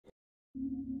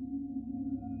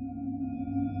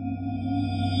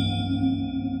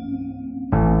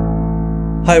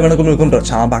Hi, வணக்கம் welcome to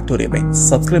channel back to remain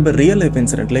subscriber real life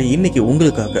இன்சிடென்ட்ல இன்னைக்கு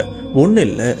உங்களுக்காக ஒன்று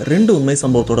இல்லை 2 உண்மை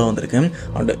சம்பவத்தோட வந்திருக்கேன்.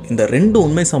 அண்ட் இந்த 2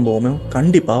 உண்மை சம்பவமும்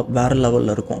கண்டிப்பாக வேற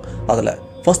லெவலில் இருக்கும். அதில்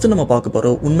ஃபர்ஸ்ட் நம்ம பார்க்க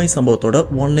போகிற உண்மை சம்பவத்தோட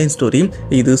ஒன்லைன் ஸ்டோரி.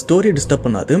 இது ஸ்டோரி டிஸ்டர்ப்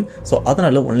பண்ணாது, ஸோ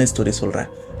அதனால ஒன்லைன் ஸ்டோரி சொல்கிறேன்.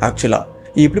 ஆக்சுவலாக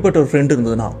இப்படிப்பட்ட ஒரு ஃப்ரெண்டு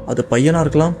இருந்ததுன்னா அது பையனாக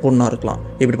இருக்கலாம், பொண்ணாக இருக்கலாம்.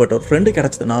 இப்படிப்பட்ட ஒரு ஃப்ரெண்டு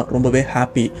கிடச்சதுன்னா ரொம்பவே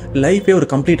ஹாப்பி, லைஃபே ஒரு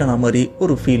கம்ப்ளீட்டான மாதிரி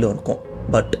ஒரு ஃபீலும் இருக்கும்.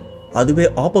 பட் அதுவே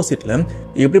ஆப்போசிட்டில்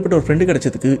எப்படிப்பட்ட ஒரு ஃப்ரெண்டு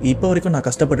கிடைச்சதுக்கு இப்போ வரைக்கும் நான்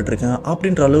கஷ்டப்பட்டுட்டு இருக்கேன்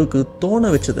அப்படின்ற அளவுக்கு தோண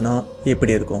வச்சதுன்னா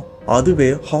எப்படி இருக்கும்? அதுவே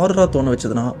ஹாரராக தோண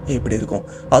வச்சதுன்னா எப்படி இருக்கும்?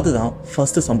 அதுதான்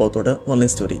ஃபர்ஸ்ட் சம்பவத்தோட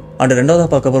ஒன்லைன் ஸ்டோரி. அண்ட் ரெண்டாவதாக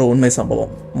பார்க்க போகிற உண்மை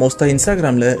சம்பவம். மோஸ்ட்டாக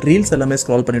இன்ஸ்டாகிராமில் ரீல்ஸ் எல்லாமே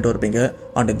ஸ்க்ரால் பண்ணிட்டு இருப்பீங்க.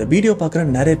 அண்ட் இந்த வீடியோ பார்க்குற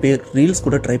நிறைய பேர் ரீல்ஸ்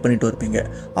கூட ட்ரை பண்ணிட்டு இருப்பீங்க.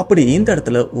 அப்படி இந்த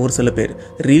இடத்துல ஒரு சில பேர்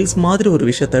ரீல்ஸ் மாதிரி ஒரு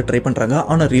விஷயத்த ட்ரை பண்ணுறாங்க,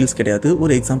 ஆனால் ரீல்ஸ் கிடையாது.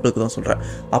 ஒரு எக்ஸாம்பிளுக்கு தான் சொல்கிறேன்.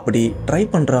 அப்படி ட்ரை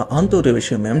பண்ணுற அந்த ஒரு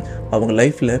விஷயமே அவங்க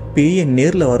லைஃப்பில் பெரிய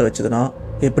நேரில் வர வச்சதுன்னா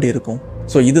எப்படி இருக்கும்?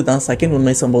 ஸோ இதுதான் செகண்ட்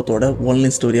உண்மை சம்பவத்தோட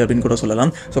ஒன்லைன் ஸ்டோரி அப்படின்னு கூட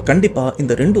சொல்லலாம். ஸோ கண்டிப்பாக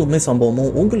இந்த 2 உண்மை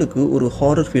சம்பவமும் உங்களுக்கு ஒரு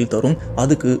ஹாரர் ஃபீல் தரும்,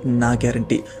 அதுக்கு நான்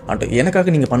கேரண்டி. அண்ட்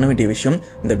எனக்காக நீங்கள் பண்ண வேண்டிய விஷயம்,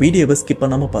 இந்த வீடியோவை ஸ்கிப்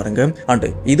பண்ணாமல் பாருங்கள். அண்ட்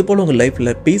இது போல் உங்கள்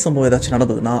லைஃப்பில் பேய் சம்பவம் ஏதாச்சும்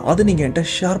நடந்ததுன்னா அதை நீங்கள்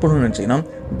என்கிட்ட ஷேர் பண்ணணும்னு நினச்சிங்கன்னா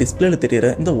டிஸ்பிளேல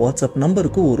தெரியிற இந்த வாட்ஸ்அப்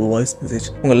நம்பருக்கு ஒரு வாய்ஸ் மெசேஜ்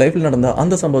உங்கள் லைஃப்பில் நடந்த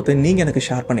அந்த சம்பவத்தை நீங்கள் எனக்கு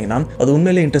ஷேர் பண்ணீங்கன்னா அது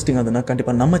உண்மையிலே இன்ட்ரெஸ்டிங்காக இருந்ததுன்னா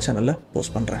கண்டிப்பாக நம்ம சேனலில்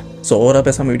போஸ்ட் பண்ணுறேன். ஸோ ஓவராக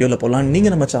பேசாமல் வீடியோவில் போகலாம்.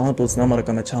 நீங்கள் நம்ம சேனல் போஸ்ட்னா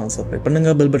மறக்காம சேனல் சப்ஸ்கிரைப்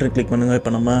பண்ணுங்கள், பெல் பட்டன் கிளிக் பண்ணுங்கள்.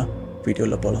 இப்போ நம்ம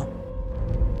வீடியோவில் போகலாம்.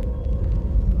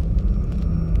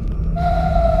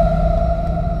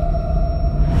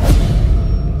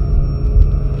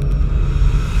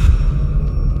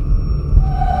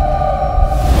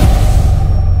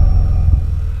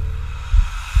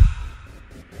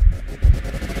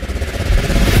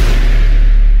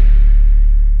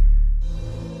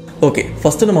 ஓகே,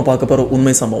 ஃபஸ்ட்டு நம்ம பார்க்க போகிற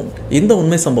உண்மை சம்பவம். இந்த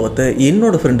உண்மை சம்பவத்தை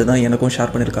என்னோட ஃப்ரெண்டு தான் எனக்கும்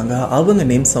ஷேர் பண்ணியிருக்காங்க. அவங்க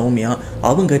நேம் சௌமியா.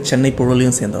 அவங்க சென்னை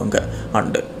புழலையும் சேர்ந்தவங்க.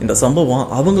 அண்டு இந்த சம்பவம்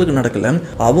அவங்களுக்கு நடக்கலை,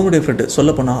 அவங்களுடைய ஃப்ரெண்டு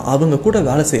சொல்லப்போனால் அவங்க கூட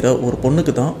வேலை செய்கிற ஒரு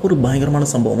பொண்ணுக்கு தான் ஒரு பயங்கரமான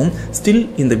சம்பவம். ஸ்டில்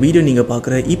இந்த வீடியோ நீங்கள்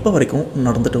பார்க்குற இப்போ வரைக்கும்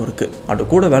நடந்துட்டு இருக்கு. அண்டு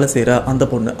கூட வேலை செய்கிற அந்த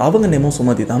பொண்ணு, அவங்க நேமும்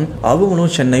சுமதி தான்.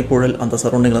 அவங்களும் சென்னை புழல் அந்த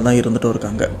சரௌண்டிங்கில் தான் இருந்துட்டு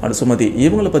இருக்காங்க. அண்டு சுமதி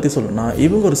இவங்களை பற்றி சொல்லணும்னா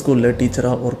இவங்க ஒரு ஸ்கூலில்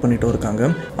டீச்சராக ஒர்க் பண்ணிட்டு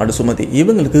இருக்காங்க. அண்டு சுமதி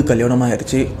இவங்களுக்கு கல்யாணம்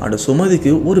ஆயிடுச்சு. அண்ட்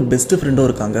சுமதிக்கு ஒரு பெஸ்ட் ஃப்ரெண்டும்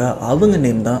இருக்காங்க. அவங்க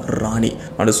நேம் தான் ராணி.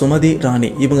 அண்ட் சுமதி ராணி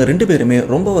இவங்க 2 பேருமே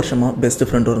ரொம்ப வருஷமா பெஸ்ட்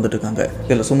ஃப்ரெண்டும் இருந்துட்டு இருக்காங்க.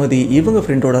 இதில் சுமதி இவங்க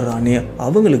ஃப்ரெண்டோட ராணி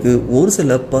அவங்களுக்கு ஒரு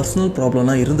சில பர்சனல்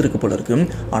ப்ராப்ளம்லாம் இருந்திருக்கு போல இருக்கு.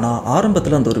 ஆனால்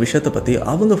ஆரம்பத்தில் அந்த ஒரு விஷயத்தை பற்றி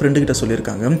அவங்க ஃப்ரெண்டு கிட்ட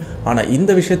சொல்லியிருக்காங்க. ஆனால்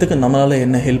இந்த விஷயத்துக்கு நம்மளால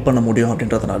என்ன ஹெல்ப் பண்ண முடியும்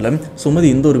அப்படின்றதுனால சுமதி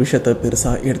இந்த ஒரு விஷயத்தை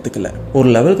பெருசாக எடுத்துக்கல. ஒரு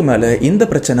லெவலுக்கு மேலே இந்த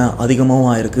பிரச்சனை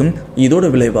அதிகமாகவும் ஆயிருக்கு. இதோட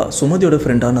விளைவா சுமதியோட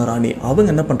ஃப்ரெண்டான ராணி அவங்க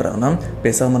என்ன பண்ணுறாங்கன்னா,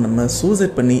 பேசாமல் நம்ம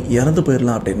சூசைட் பண்ணி இறந்து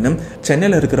போயிடலாம் அப்படின்னு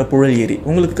சென்னையில் இருக்கிற புழல் ஏரி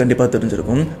உங்களுக்கு கண்டிப்பாக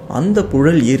தெரிஞ்சிருக்கும். அந்த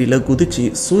புழல் ஏரியில் குதிச்சு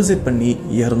சூசைட் பண்ணி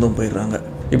இறந்தும் போயிடுறாங்க.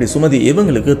 இப்படி சுமதி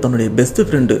இவங்களுக்கு தன்னுடைய பெஸ்ட்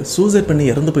ஃப்ரெண்டு சூசைட் பண்ணி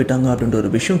இறந்து போயிட்டாங்க அப்படின்ற ஒரு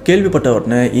விஷயம் கேள்விப்பட்ட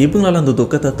உடனே இவங்களால அந்த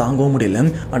துக்கத்தை தாங்கவும் முடியல.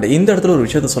 அண்ட் இந்த இடத்துல ஒரு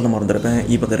விஷயத்த சொல்ல மறந்துருப்பேன்.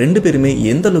 இவங்க 2 பேருமே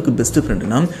எந்த அளவுக்கு பெஸ்ட்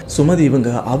ஃப்ரெண்டுனா, சுமதி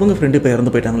அவங்க ஃப்ரெண்டு இப்போ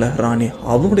இறந்து போயிட்டாங்களே ராணி,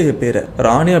 அவங்களுடைய பேரை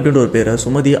ராணி அப்படின்ற ஒரு பேரை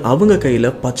சுமதி அவங்க கையில்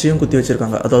பச்சையும் குத்தி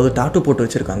வச்சிருக்காங்க, அதாவது டாட்டூ போட்டு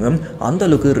வச்சிருக்காங்க. அந்த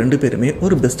அளவுக்கு 2 பேருமே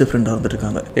ஒரு பெஸ்ட் ஃப்ரெண்டாக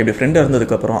இருந்துருக்காங்க. இப்படி ஃப்ரெண்டாக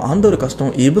இருந்ததுக்கு அப்புறம் அந்த ஒரு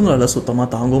கஷ்டம் இவங்களால சுத்தமாக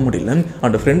தாங்கவும் முடியல.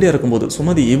 அண்ட் ஃப்ரெண்டு இறக்கும்போது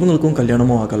சுமதி இவங்களுக்கும்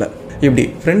கல்யாணமும் ஆகலை. இப்படி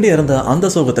ஃப்ரெண்டு இறந்த அந்த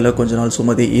சோகத்தில் கொஞ்ச நாள்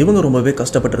சுமதி இவங்க ரொம்பவே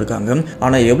கஷ்டப்பட்டு இருக்காங்க.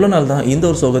 ஆனால் எவ்வளோ நாள் தான் இந்த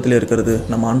ஒரு சோகத்தில் இருக்கிறது,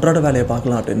 நம்ம அன்றாட வேலையை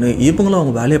பார்க்கலாம் அப்படின்னு இவங்களும்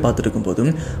அவங்க வேலையை பார்த்துட்டு இருக்கும்போது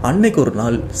அன்னைக்கு ஒரு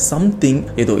நாள் சம்திங்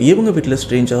ஏதோ இவங்க வீட்டில்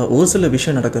ஸ்ட்ரேஞ்சாக ஒரு சில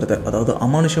விஷயம் நடக்கிறது, அதாவது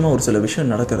அமானுஷமாக ஒரு சில விஷயம்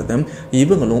நடக்கிறது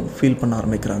இவங்களும் ஃபீல் பண்ண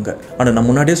ஆரம்பிக்கிறாங்க. ஆனால் நான்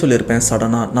முன்னாடியே சொல்லியிருப்பேன்,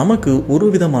 சடனாக நமக்கு ஒரு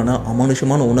விதமான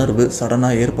அமானுஷமான உணர்வு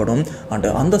சடனாக ஏற்படும். அண்ட்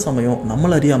அந்த சமயம்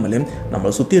நம்மள அறியாமலே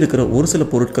நம்மளை சுற்றி இருக்கிற ஒரு சில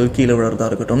பொருட்கள் கீழே விழுறதா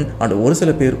இருக்கட்டும், அண்ட் ஒரு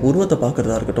சில பேர் உருவத்தை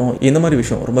பார்க்கறதா இருக்கட்டும், இந்த மாதிரி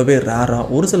விஷயம் ரொம்பவே ரேராக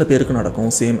ஒரு சில பேருக்கு நடக்கும்.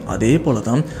 சேம் அதே போல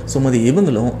தான் சுமதி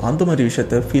இவங்களும் அந்த மாதிரி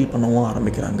விஷயத்தை ஃபீல் பண்ணவும்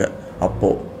ஆரம்பிக்கிறாங்க.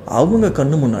 அப்போது அவங்க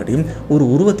கண்ணு முன்னாடி ஒரு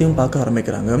உருவத்தையும் பார்க்க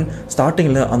ஆரம்பிக்கிறாங்க.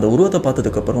 ஸ்டார்டிங்கில் அந்த உருவத்தை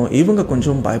பார்த்ததுக்கப்புறம் இவங்க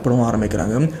கொஞ்சம் பயப்படவும்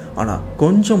ஆரம்பிக்கிறாங்க. ஆனால்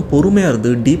கொஞ்சம் பொறுமையாக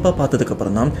இருந்து டீப்பாக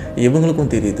பார்த்ததுக்கப்புறம் தான்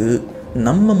இவங்களுக்கும் தெரியுது,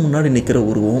 நம்ம முன்னாடி நிற்கிற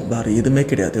உருவம் வேறு எதுவுமே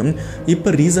கிடையாது. இப்போ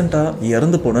ரீசெண்டாக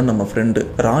இறந்து போன நம்ம ஃப்ரெண்டு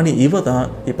ராணி இவ தான்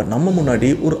இப்போ நம்ம முன்னாடி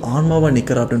ஒரு ஆன்மாவாக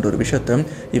நிற்கிறா அப்படின்ற ஒரு விஷயத்த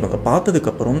இவங்க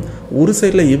பார்த்ததுக்கப்புறம் ஒரு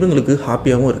சைடில் இவங்களுக்கு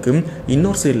ஹாப்பியாகவும் இருக்குது,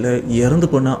 இன்னொரு சைடில் இறந்து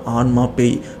போன ஆன்மா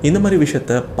பேய் இந்த மாதிரி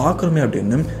விஷயத்த பார்க்குறோமே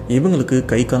அப்படின்னு இவங்களுக்கு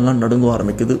கை கால்லாம் நடுங்க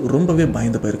ஆரம்பிக்குது. ரொம்பவே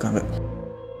பயந்து போயிருக்காங்க.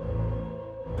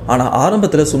 ஆனால்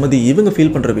ஆரம்பத்தில் சுமதி இவங்க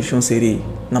ஃபீல் பண்ணுற விஷயம் சரி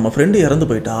நம்ம ஃப்ரெண்டு இறந்து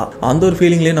போயிட்டா அந்த ஒரு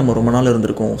ஃபீலிங்லேயே நம்ம ரொம்ப நாள்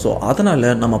இருந்திருக்கோம், ஸோ அதனால்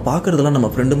நம்ம பார்க்குறதுலாம் நம்ம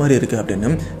ஃப்ரெண்டு மாதிரி இருக்குது அப்படின்னு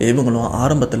இவங்களும்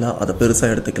ஆரம்பத்தில் அதை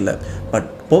பெருசாக எடுத்துக்கல. பட்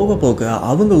போக போக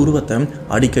அவங்க உருவத்தை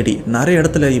அடிக்கடி நிறைய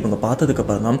இடத்துல இவங்க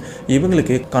பார்த்ததுக்கப்புறம் தான்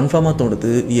இவங்களுக்கு கன்ஃபார்மாக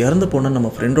தோணுது இறந்து போன நம்ம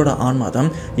ஃப்ரெண்டோட ஆன்மா தான்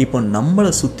இப்போ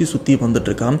நம்மளை சுற்றி சுற்றி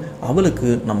வந்துட்டுருக்கா, அவளுக்கு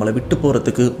நம்மளை விட்டு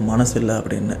போகிறதுக்கு மனசு இல்லை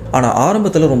அப்படின்னு. ஆனால்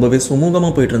ஆரம்பத்தில் ரொம்பவே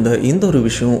சுமூகமாக போயிட்டு இருந்த இந்த ஒரு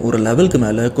விஷயம் ஒரு லெவலுக்கு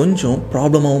மேலே கொஞ்சம்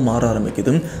ப்ராப்ளமாகவும் மாற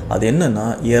ஆரம்பிக்குது. அது என்னன்னா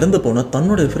இறந்து போன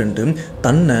தன்னோட ஃப்ரெண்டு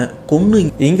தன்னை கொன்று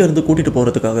இங்கேருந்து கூட்டிகிட்டு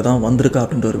போகிறதுக்காக தான் வந்திருக்கா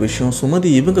அப்படின்ற ஒரு விஷயம் சுமதி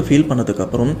இவங்க ஃபீல்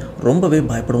பண்ணதுக்கப்புறம் ரொம்பவே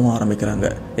பயப்படவும் ஆரம்பிக்கிறாங்க.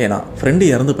 ஏன்னா ஃப்ரெண்டு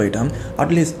இறந்து போயிட்டான்,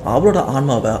 அட்லீஸ்ட் அவளோட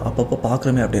ஆன்மாவை அப்பப்போ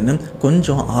பார்க்குறமே அப்படின்னு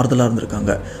கொஞ்சம் ஆறுதலாக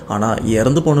இருந்திருக்காங்க. ஆனால்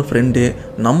இறந்து போன ஃப்ரெண்டு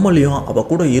நம்மளையும் அவள்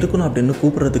கூட இருக்கணும் அப்படின்னு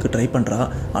கூப்பிட்றதுக்கு ட்ரை பண்ணுறா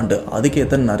அண்டு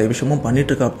அதுக்கேற்ற நிறைய விஷயமும்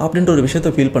பண்ணிட்டு இருக்கா அப்படின்ற ஒரு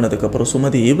விஷயத்த ஃபீல் பண்ணதுக்கப்புறம்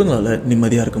சுமதி இவங்களால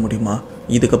நிம்மதியாக இருக்க முடியுமா?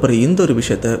 இதுக்கப்புறம் இந்த ஒரு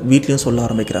விஷயத்த வீட்லேயும் சொல்ல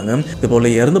ஆரம்பிக்கிறாங்க. இது போல்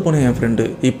இறந்து போன என் ஃப்ரெண்டு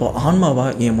இப்போ ஆன்மாவா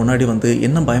என் முன்னாடி வந்து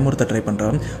என்ன பயமுறுத்த ட்ரை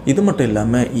பண்ணுறான், இது மட்டும்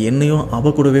இல்லாமல் என்னையும்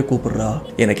அவ கூடவே கூப்பிடுறா,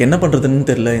 எனக்கு என்ன பண்ணுறதுன்னு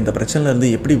தெரியல, இந்த பிரச்சனைலேருந்து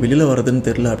எப்படி வெளியில் வர்றதுன்னு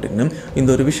தெரியல அப்படின்னு இந்த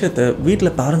ஒரு விஷயத்த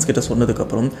வீட்டில் பேரண்ட்ஸ் கிட்ட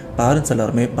சொன்னதுக்கப்புறம் பேரண்ட்ஸ்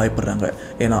எல்லாருமே பயப்படுறாங்க.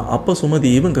 ஏன்னா அப்போ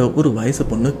சுமதி இவங்க ஒரு வயசு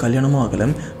பொண்ணு, கல்யாணமும் ஆகலை,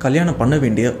 கல்யாணம் பண்ண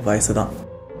வேண்டிய வயசு தான்.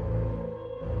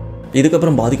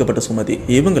 இதுக்கப்புறம் பாதிக்கப்பட்ட சுமதி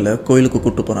இவங்களை கோயிலுக்கு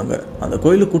கூப்பிட்டு போகிறாங்க. அந்த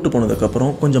கோயிலுக்கு கூப்பிட்டு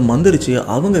போனதுக்கப்புறம் கொஞ்சம் மந்திரிச்சு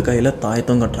அவங்க கையில்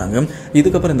தாயத்தம் கட்டுறாங்க.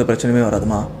 இதுக்கப்புறம் இந்த பிரச்சனையுமே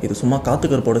வராதுமா, இது சும்மா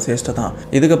காத்துக்கருப்போட சேஷ்டை தான்,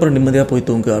 இதுக்கப்புறம் நிம்மதியாக போய்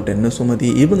தூங்கு அப்படின்னு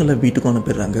சுமதி இவங்களை வீட்டுக்கு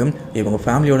அனுப்பிடுறாங்க. இவங்க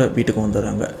ஃபேமிலியோட வீட்டுக்கு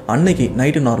வந்துடுறாங்க. அன்னைக்கு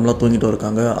நைட்டு நார்மலாக தூங்கிட்டு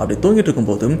இருக்காங்க. அப்படி தூங்கிட்டு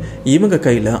இருக்கும்போது இவங்க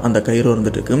கையில் அந்த கயிறு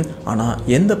இருந்துட்டு இருக்கு. ஆனால்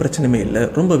எந்த பிரச்சனையுமே இல்லை,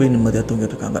 ரொம்பவே நிம்மதியாக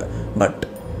தூங்கிட்டு இருக்காங்க. பட்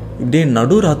இப்படியே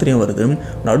நடுராத்திரியும் வருது.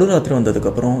 நடுராத்திரி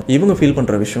வந்ததுக்கப்புறம் இவங்க ஃபீல்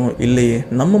பண்ணுற விஷயம் இல்லையே,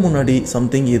 நம்ம முன்னாடி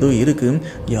சம்திங் ஏதோ இருக்குது,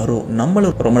 யாரோ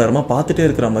நம்மளை ரொம்ப நேரமாக பார்த்துட்டே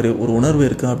இருக்கிற மாதிரி ஒரு உணர்வு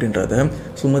இருக்குது அப்படின்றத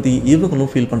சுமதி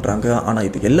இவங்களும் ஃபீல் பண்ணுறாங்க. ஆனால்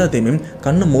இது எல்லாத்தையுமே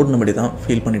கண்ணை மூடினபடி தான்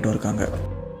ஃபீல் பண்ணிட்டு இருக்காங்க.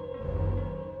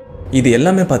 இது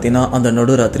எல்லாமே பார்த்தீங்கன்னா அந்த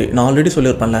நடுராத்திரி நான் ஆல்ரெடி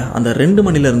சொல்லியிருப்பேன்ல, அந்த 2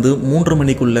 மணிலேருந்து 3:30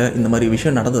 மணிக்குள்ளே இந்த மாதிரி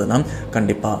விஷயம் நடந்ததுன்னா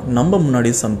கண்டிப்பாக நம்ம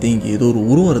முன்னாடி சம்திங் ஏதோ ஒரு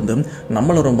உருவம் இருந்து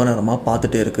நம்மளை ரொம்ப நேரமாக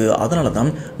பார்த்துட்டே இருக்குது. அதனால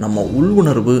தான் நம்ம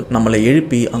உள்வுணர்வு நம்மளை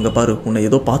எழுப்பி அங்கே பாரு உன்னை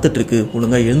ஏதோ பார்த்துட்ருக்கு,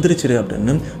 ஒழுங்காக எழுந்திரிச்சிரு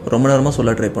அப்படின்னு ரொம்ப நேரமாக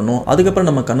சொல்ல ட்ரை பண்ணோம். அதுக்கப்புறம்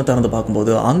நம்ம கண்ணை திறந்து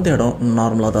பார்க்கும்போது அந்த இடம்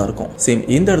நார்மலாக தான் இருக்கும். சேம்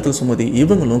இந்த இடத்துல சுமதி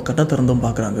இவங்களும் கண்ணை திறந்தும்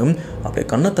பார்க்குறாங்க. அப்படியே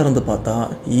கண்ணை திறந்து பார்த்தா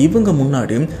இவங்க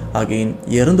முன்னாடி அகெயின்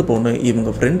இறந்து போன இவங்க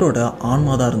ஃப்ரெண்டோட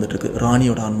ஆன்மா தான் இருந்துட்டு,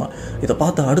 ராணியோட ஆன்மா. இதை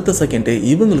பார்த்த அடுத்த செகண்டே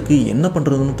இவங்களுக்கு என்ன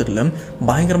பண்றதுன்னு தெரியல,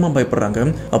 பயங்கரமா பயப்படுறாங்க.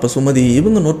 அப்ப சுமதி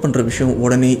இவங்க நோட் பண்ற விஷயம்,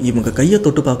 உடனே இவங்க கையை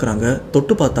தொட்டு பார்க்குறாங்க.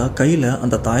 தொட்டு பார்த்தா கையில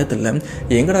அந்த தாயத்துல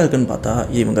எங்கடா இருக்குன்னு பார்த்தா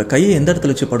இவங்க கையை எந்த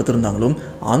இடத்துல வச்சு படுத்திருந்தாங்களோ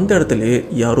அந்த இடத்துல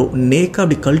யாரோ நேக்கா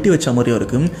அப்படி கழட்டி வச்ச மாதிரியும்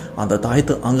இருக்கு. அந்த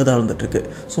தாயத்து அங்கதான் இருந்துட்டு இருக்கு.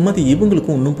 சுமதி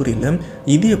இவங்களுக்கும் ஒன்றும் புரியல,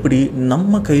 இது எப்படி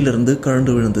நம்ம கையில இருந்து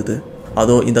கழண்டு விழுந்தது,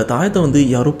 அதோ இந்த தாயத்தை வந்து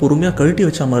யாரோ பொறுமையாக கழட்டி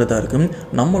வச்ச மாதிரி தான் இருக்கு.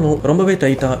 நம்மளும் ரொம்பவே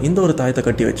டைட்டாக இந்த ஒரு தாயத்தை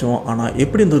கட்டி வச்சோம், ஆனால்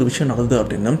எப்படி இந்த ஒரு விஷயம் நடந்தது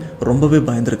அப்படின்னு ரொம்பவே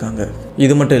பயந்துருக்காங்க.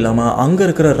 இது மட்டும் இல்லாமல் அங்கே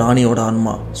இருக்கிற ராணியோட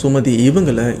ஆன்மா சுமதி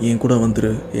இவங்களை என் கூட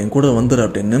வந்துரு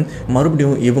அப்படின்னு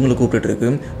மறுபடியும் இவங்களை கூப்பிட்டு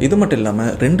இருக்கு. இது மட்டும்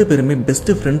இல்லாமல் 2 பேருமே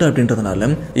பெஸ்ட் ஃப்ரெண்டு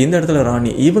அப்படின்றதுனால இந்த இடத்துல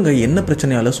ராணி இவங்க என்ன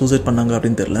பிரச்சனையால சூசைட் பண்ணாங்க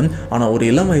அப்படின்னு தெரியல, ஆனால் ஒரு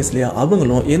இளம் வயசுலேயே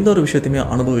அவங்களும் எந்த ஒரு விஷயத்தையுமே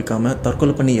அனுபவிக்காம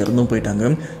தற்கொலை பண்ணி இறந்தும்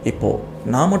போயிட்டாங்க. இப்போ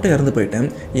நான் மட்டும் இறந்து போயிட்டேன்,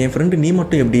 என் ஃப்ரெண்டு நீ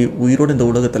மட்டும் எப்படி உயிரோட இந்த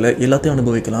உலகத்தில் எல்லாத்தையும்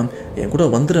அனுபவிக்கலாம், என் கூட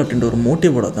வந்துரு அப்படின்ற ஒரு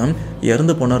மோட்டிவோட தான்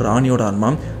இறந்து போன ராணியோட ஆன்மா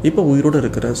இப்போ உயிரோடு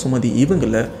இருக்கிற சுமதி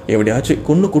இவங்களை எப்படியாச்சும்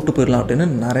கொண்டு கூட்டு போயிடலாம் அப்படின்னு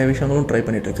நிறைய விஷயங்களும் ட்ரை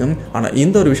பண்ணிட்டு இருக்கு. ஆனால்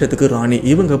இந்த ஒரு விஷயத்துக்கு ராணி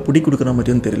இவங்க பிடி கொடுக்குற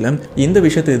மாதிரியும் தெரியல. இந்த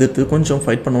விஷயத்தை எதிர்த்து கொஞ்சம்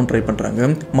ஃபைட் பண்ணவும் ட்ரை பண்ணுறாங்க.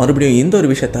 மறுபடியும் இந்த ஒரு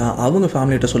விஷயத்த அவங்க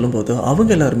ஃபேமிலிகிட்ட சொல்லும்போது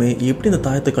அவங்க எல்லாருமே எப்படி இந்த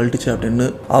தாயத்தை கழட்டுச்சு அப்படின்னு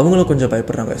அவங்களும் கொஞ்சம்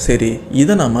பயப்படுறாங்க. சரி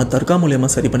இதை நாம தர்கா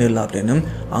மூலியமாக சரி பண்ணிடலாம் அப்படின்னு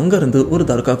அங்கேருந்து ஒரு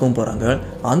தர்காக்கும் போகிறாங்க.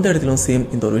 அந்த இடத்துலையும் சேம்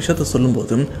இந்த ஒரு விஷயத்த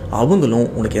சொல்லும்போது அவங்களும்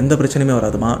உனக்கு எந்த பிரச்சனையுமே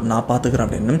வராதுமா, நான் பார்த்துக்கிறேன்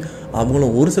அப்படின்னு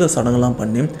அவங்களும் ஒரு சில சடங்கெல்லாம்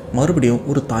பண்ணி மறுபடியும்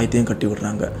ஒரு தாயத்தையும் கட்டி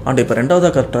விடுறாங்க. அண்ட் இப்போ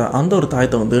 2வதாக கரெக்டாக அந்த ஒரு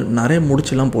தாயத்தை வந்து நிறைய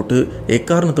முடிச்செல்லாம் போட்டு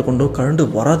எக்காரணத்தை கொண்டும் கழண்டு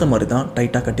வராத மாதிரி தான்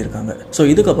டைட்டாக கட்டியிருக்காங்க. ஸோ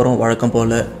இதுக்கப்புறம் வழக்கம்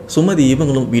போல் சுமதி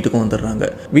இவங்களும் வீட்டுக்கும் வந்துடுறாங்க.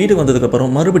 வீட்டுக்கு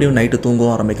வந்ததுக்கப்புறம் மறுபடியும் நைட்டு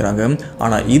தூங்கவும் ஆரம்பிக்கிறாங்க.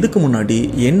 ஆனால் இதுக்கு முன்னாடி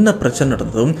என்ன பிரச்சனை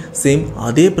நடந்ததும் சேம்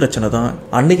அதே பிரச்சனை தான்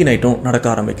அன்னைக்கு நைட்டும் நடக்க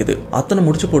ஆரம்பிக்குது. அத்தனை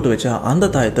முடிச்சு போட்டு வச்சா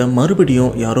அந்த தாயத்தை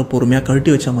மறுபடியும் யாரோ பொறுமையாக கழட்டி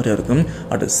வச்ச மாதிரி இருக்கும்.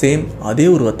 அது சேம் அதே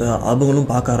உருவத்தை அவங்களும்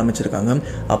பார்க்க ஆரம்பிச்சிருக்காங்க.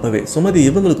 அப்பவே சுமதி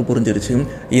இவங்களுக்கு புரிஞ்சிருச்சு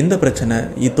இந்த பிரச்சனை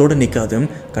இதோட நிற்காது,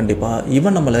 கண்டிப்பாக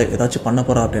இவன் நம்மளை ஏதாச்சும் பண்ண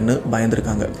போறா அப்படின்னு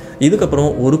பயந்துருக்காங்க. இதுக்கப்புறம்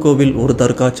ஒரு கோவில் ஒரு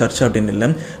தர்கா சர்ச் அப்படின்னு இல்லை,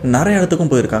 நிறைய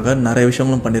இடத்துக்கும் போயிருக்காங்க, நிறைய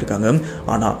விஷயங்களும் பண்ணியிருக்காங்க.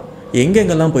 ஆனால்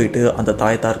எங்கெங்கெல்லாம் போயிட்டு அந்த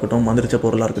தாயத்தாக இருக்கட்டும் மந்திரிச்ச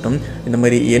பொருளாக இருக்கட்டும் இந்த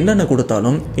மாதிரி என்னென்ன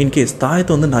கொடுத்தாலும் இன்கேஸ்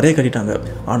தாயத்தை வந்து நிறைய கட்டிட்டாங்க,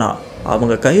 ஆனால்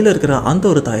அவங்க கையில் இருக்கிற அந்த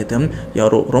ஒரு தாயத்தை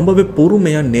யாரோ ரொம்பவே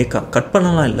பொறுமையாக நேக்காக கட்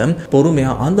பண்ணலாம் இல்லை,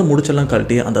 பொறுமையாக அந்த முடிச்செல்லாம்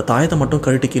கழட்டி அந்த தாயத்தை மட்டும்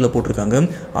கழட்டி கீழே போட்டிருக்காங்க.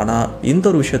 ஆனால் இந்த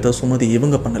ஒரு விஷயத்த சுமதி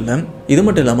இவங்க பண்ணல. இது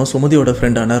மட்டும் இல்லாமல் சுமதியோட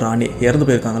ஃப்ரெண்டான ராணி இறந்து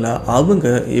போயிருக்காங்களா, அவங்க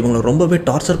இவங்களை ரொம்பவே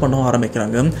டார்ச்சர் பண்ண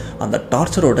ஆரம்பிக்கிறாங்க. அந்த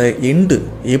டார்ச்சரோட எண்டு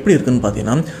எப்படி இருக்குன்னு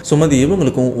பார்த்தீங்கன்னா, சுமதி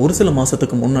இவங்களுக்கும் ஒரு சில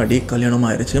மாதத்துக்கு முன்னாடி கல்யாணம்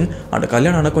ஆயிடுச்சு. அந்த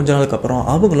கல்யாணம் ஆன கொஞ்ச நாளுக்கு அப்புறம்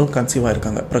அவங்களும் கன்சீவ்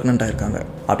ஆயிருக்காங்க, ப்ரெக்னென்ட் ஆயிருக்காங்க.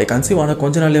 அப்படி கன்சீவ் ஆன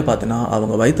கொஞ்ச நாள்லேயே பார்த்தீங்கன்னா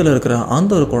அவங்க வயிற்றுல இருக்கிற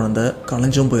அந்த ஒரு குழந்தை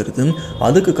கலைஞ்சும் போயிருது.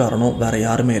 அதுக்கு காரணம் வேற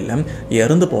யாருமே இல்லை,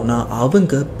 இறந்து போனால்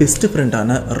அவங்க பெஸ்ட்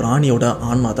ஃப்ரெண்டான ராணியோட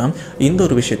ஆன்மா தான் இந்த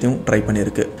ஒரு விஷயத்தையும் ட்ரை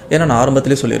பண்ணியிருக்கு. ஏன்னா நான்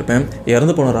ஆரம்பத்திலே சொல்லியிருப்பேன்,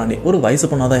 இறந்து போன ராணி ஒரு வயசு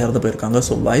பொண்ணாக தான் இறந்து போயிருக்காங்க.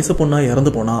 ஸோ வயசு பொண்ணாக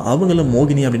இறந்து போனால் அவங்கள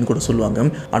மோகினி அப்படின்னு கூட சொல்லுவாங்க.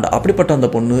 அண்ட் அப்படிப்பட்ட அந்த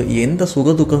பொண்ணு எந்த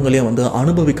சுக துக்கங்களையும்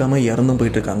அனுபவிக்காமல் இறந்தும்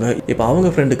போயிட்டு இருக்காங்க. இப்போ அவங்க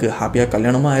ஃப்ரெண்டுக்கு ஹாப்பியாக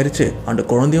கல்யாணமாக ஆயிடுச்சு அண்ட்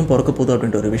குழந்தையும் பிறக்க போகுது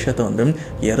அப்படின்ற ஒரு விஷயத்த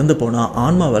இறந்து போனால்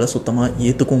ஆன்மாவால் சுத்தமாக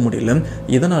ஏற்றுக்கவும் முடியல.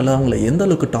 இதனால் அவங்கள எந்த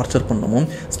அளவுக்கு டார்ச்சர் பண்ணணுமோ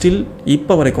ஸ்டில்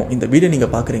இப்போ வரைக்கும் இந்த வீடியோ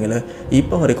நீங்கள் பார்க்குறீங்களே,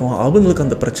 இப்போ வரைக்கும் அவங்களுக்கு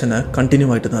அந்த பிரச்சனை கண்டினியூ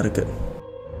ஆகிட்டு தான் இருக்குது.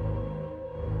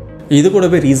 இது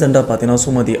கூடவே ரீசெண்டாக பார்த்தீங்கன்னா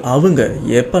சுமதி அவங்க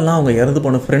எப்பெல்லாம் அவங்க இறந்து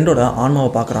போன ஃப்ரெண்டோட ஆன்மாவை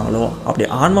பார்க்குறாங்களோ, அப்படி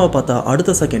ஆன்மாவை பார்த்தா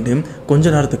அடுத்த செகண்டு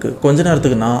கொஞ்ச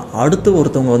நேரத்துக்குன்னா அடுத்து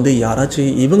ஒருத்தவங்க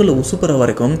யாராச்சும் இவங்களை உசுப்புற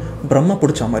வரைக்கும் பிரம்ம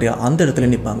பிடிச்ச மாதிரியா அந்த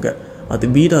இடத்துல நிற்பாங்க. அது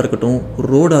வீடாக இருக்கட்டும்,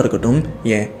 ரோடாக இருக்கட்டும்.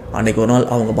 ஏன் அன்றைக்கி ஒரு நாள்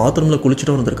அவங்க பாத்ரூமில்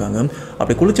குளிச்சுட்டு வந்திருக்காங்க.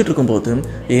 அப்படி குளிச்சுட்டு இருக்கும்போது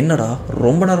என்னடா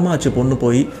ரொம்ப நேரமாக ஆச்சு பொண்ணு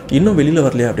போய் இன்னும் வெளியில்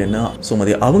வரலையே அப்படின்னு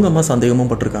சுமதி அவங்க அம்மா சந்தேகமும்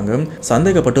பட்டிருக்காங்க.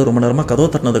 சந்தேகப்பட்டு ரொம்ப நேரமாக கதவை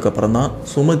தட்டினதுக்கப்புறம் தான்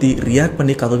சுமதி ரியாக்ட்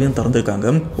பண்ணி கதவையும்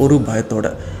திறந்துருக்காங்க ஒரு பயத்தோட.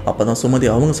 அப்போ தான் சுமதி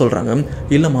அவங்க சொல்கிறாங்க,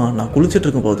 இல்லைம்மா நான் குளிச்சுட்டு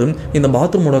இருக்கும்போது இந்த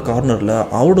பாத்ரூமோட கார்னரில்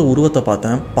அவரோட உருவத்தை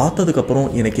பார்த்ததுக்கப்புறம்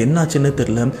எனக்கு என்ன ஆச்சுன்னு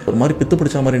தெரியல, ஒரு மாதிரி பித்து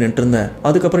பிடிச்ச மாதிரி நின்று இருந்தேன்.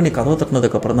 அதுக்கப்புறம் நீ கதவை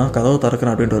தட்டினதுக்கப்புறம் தான் கதவை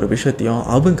திறக்கிறேன் அப்படின்ற ஒரு விஷயத்தையும்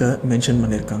அவங்க மென்ஷன்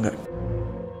பண்ணியிருக்காங்க.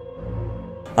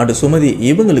 அண்ட் சுமதி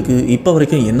இவங்களுக்கு இப்போ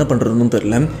வரைக்கும் என்ன பண்ணுறதுன்னு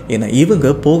தெரியல. ஏன்னா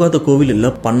இவங்க போகாத கோவில் இல்லை,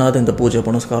 பண்ணாத இந்த பூஜை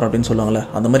புனஸ்காரம் அப்படின்னு சொல்லுவாங்களே,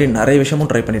 அந்த மாதிரி நிறைய விஷயமும்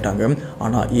ட்ரை பண்ணிட்டாங்க.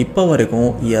 ஆனால் இப்போ வரைக்கும்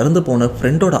இறந்து போன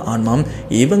ஃப்ரெண்டோட ஆன்மா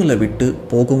இவங்களை விட்டு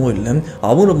போகவும் இல்லை.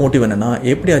 அவங்களோட மோட்டிவ் என்னென்னா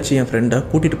எப்படியாச்சும் என் ஃப்ரெண்டை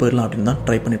கூட்டிகிட்டு போயிடலாம் அப்படின்னு தான்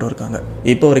ட்ரை பண்ணிட்டு இருக்காங்க.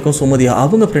 இப்போ வரைக்கும் சுமதி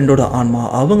அவங்க ஃப்ரெண்டோட ஆன்மா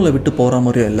அவங்கள விட்டு போகிற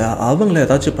மாதிரியும் இல்லை, அவங்கள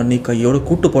ஏதாச்சும் பண்ணி கையோடு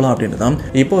கூட்டு போகலாம் அப்படின்னு தான்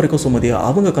இப்போ வரைக்கும் சுமதி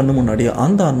அவங்க கண்ணு முன்னாடி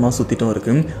அந்த ஆன்மா சுற்றிட்டும்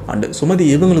இருக்கு. அண்ட் சுமதி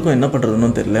இவங்களுக்கும் என்ன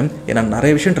பண்ணுறதுன்னு தெரியல. ஏன்னா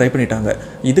நிறைய விஷயம் ட்ரை பண்ணிட்டாங்க.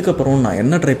 இதுக்கப்புறம் நான்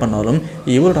என்ன ட்ரை பண்ணாலும்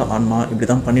இவரோட ஆன்மா இப்படி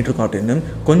தான் பண்ணிட்டு இருக்கோம் அப்படின்னு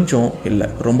கொஞ்சம் இல்லை,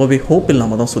 ரொம்பவே ஹோப்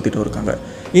இல்லாமல் தான் சுற்றிட்டு இருக்காங்க.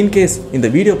 இன்கேஸ் இந்த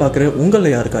வீடியோ பார்க்குற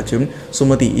உங்களில் யாருக்காச்சும்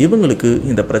சுமதி இவங்களுக்கு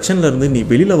இந்த பிரச்சனையிலேருந்து நீ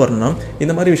வெளியில் வரணும்னா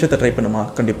இந்த மாதிரி விஷயத்தை ட்ரை பண்ணுமா,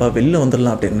 கண்டிப்பாக வெளியில்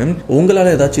வந்துடலாம் அப்படின்னு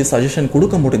உங்களால் ஏதாச்சும் சஜஷன்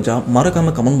கொடுக்க முடிஞ்சால்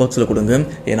மறக்காமல் கமெண்ட் பாக்ஸில் கொடுங்க.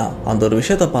 ஏன்னா அந்த ஒரு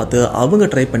விஷயத்தை பார்த்து அவங்க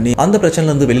ட்ரை பண்ணி அந்த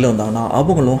பிரச்சனையிலேருந்து வெளியில் வந்தாங்கன்னா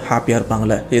அவங்களும் ஹாப்பியாக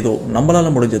இருப்பாங்களே, ஏதோ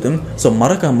நம்மளால் முடிஞ்சது. ஸோ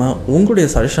மறக்காமல் உங்களுடைய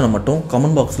சஜஷனை மட்டும்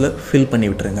கமெண்ட் பாக்ஸில் ஃபில் பண்ணி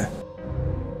விட்டுருங்க.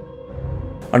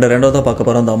 அண்ட் ரெண்டாவதாக பார்க்க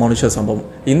போகிற அந்த அமானுஷ சம்பவம்.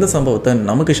 இந்த சம்பவத்தை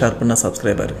நமக்கு ஷேர் பண்ண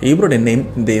சப்ஸ்கிரைபர், இவருடைய நேம்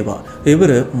தேவா.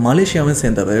 இவர் மலேசியாவை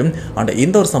சேர்ந்தவர். அண்ட்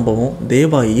இந்த ஒரு சம்பவம்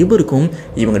தேவா இவருக்கும்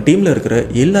இவங்க டீமில் இருக்கிற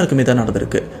எல்லாருக்குமே தான்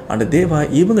நடந்திருக்கு. அண்ட் தேவா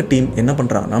இவங்க டீம் என்ன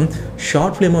பண்ணுறாங்கன்னா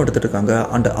ஷார்ட் ஃபிலிமாக எடுத்துகிட்டு இருக்காங்க.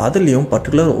 அண்ட் அதுலேயும்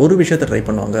பர்டிகுலர் ஒரு விஷயத்தை ட்ரை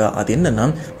பண்ணுவாங்க. அது என்னென்னா,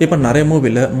 இப்போ நிறைய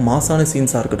மூவியில் மாசான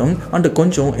சீன்ஸாக இருக்கட்டும் அண்ட்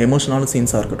கொஞ்சம் எமோஷனலான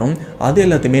சீன்ஸாக இருக்கட்டும், அது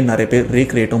எல்லாத்தையுமே நிறைய பேர்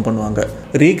ரீக்ரியேட்டும் பண்ணுவாங்க.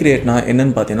 ரீக்ரியேட்னா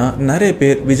என்னன்னு பார்த்தீங்கன்னா, நிறைய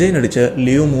பேர் விஜய் நடித்த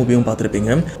லியோ மூவியும்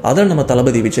பார்த்துருப்பீங்க. அதில் நம்ம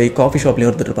தளபதி விஜய் காஃபி ஷாப்லேயும்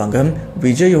எடுத்துகிட்டு இருப்பாங்க.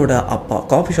 விஜயோட அப்பா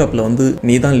காஃபி ஷாப்பில்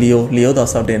நீ தான் லியோ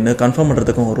தாஸ் அப்படின்னு கன்ஃபார்ம்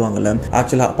பண்ணுறதுக்கும் வருவாங்கல்ல.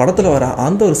 ஆக்சுவலாக படத்தில் வர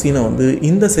அந்த ஒரு சீனை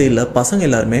இந்த சைடில் பசங்க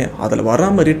எல்லாருமே அதில் வரா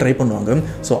மாதிரி ட்ரை பண்ணுவாங்க.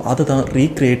 ஸோ அதை தான்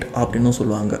ரீக்ரியேட் அப்படின்னு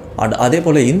சொல்லுவாங்க. அண்ட் அதே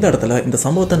போல் இந்த இடத்துல இந்த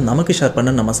சம்பவத்தை நமக்கு ஷேர்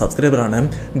பண்ண நம்ம சப்ஸ்கிரைபரான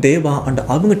தேவா அண்ட்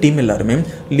அவங்க டீம் எல்லாருமே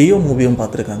லியோ மூவியும்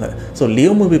பார்த்துருக்காங்க. ஸோ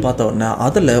லியோ மூவி பார்த்த உடனே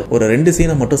அதில் ஒரு 2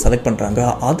 சீனை மட்டும் செலக்ட் பண்ணுறாங்க.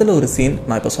 அதில் ஒரு சீன்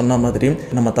நான் இப்போ சொன்ன மாதிரி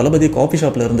நம்ம தளபதி காஃபி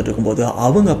ஷாப்பில் இருந்துட்டு இருக்கும்போது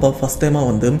அவங்க அப்பா ஃபர்ஸ்ட்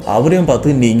டைமாக அவரையும்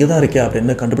பார்த்து நீ இங்கே தான் இருக்கியா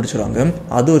அப்படின்னு கண்டுபிடிச்சிருவாங்க.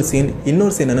 அது ஒரு சீன்.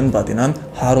 இன்னொரு சீன் என்னன்னு பார்த்தீங்கன்னா,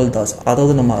 ஹாரோல் தாஸ்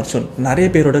அதாவது நம்ம அர்ஜுன் நிறைய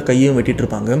பேரோட கையும் வெட்டிட்டு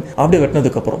இருப்பாங்க. அப்படி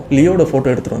வெட்டினதுக்கப்புறம் லியோட ஃபோட்டோ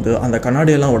எடுத்துகிட்டு அந்த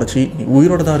கண்ணாடியெல்லாம் உடச்சி நீ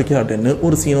உயிரோட தான் இருக்கியா அப்படின்னு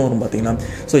ஒரு சீனும் வரும் பார்த்தீங்கன்னா.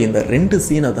 ஸோ இந்த 2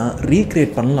 சீனை தான்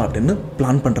ரீக்ரியேட் பண்ணலாம் அப்படின்னு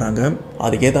பிளான் பண்ணுறாங்க.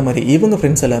 அதுக்கேற்ற மாதிரி இவங்க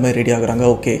ஃப்ரெண்ட்ஸ் எல்லாமே ரெடி ஆகுறாங்க.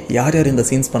 ஓகே, யார் யார் இந்த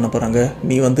சீன்ஸ் பண்ண போகிறாங்க,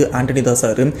 நீ ஆண்டனி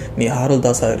தாஸாரு, நீ ஹாரோல்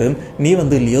தாஸாரு, நீ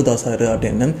லியோ தாஸாரு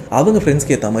அப்படின்னு அவங்க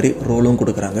ஃப்ரெண்ட்ஸ்க்கு ஏற்ற மாதிரி ரோலும்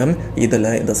கொடுக்குறாங்க. இதில்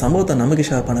இந்த சம்பவத்தை நமக்கு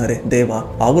ஷேர் பண்ணாரு தேவா.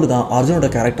 அவர் தான் அர்ஜுனோட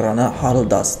கேரக்டரான ஹாரோல்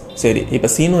தாஸ். சரி, இப்போ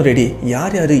சீனும் ரெடி.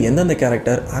 யார் யார் எந்தெந்த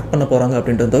கேரக்டர் ஆக்ட் பண்ண போகிறாங்க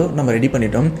அப்படின்றத நம்ம ரெடி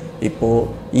பண்ணிட்டோம். இப்போது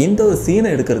இந்த ஒரு சீனை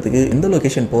எடுக்கிறதுக்கு எந்த லொக்கேஷன்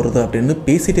லொக்கேஷன் போகிறது அப்படின்னு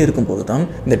பேசிகிட்டே இருக்கும்போது தான்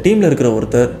இந்த டீமில் இருக்கிற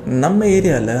ஒருத்தர் நம்ம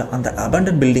ஏரியாவில் அந்த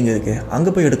அபேண்டட் பில்டிங் இருக்கு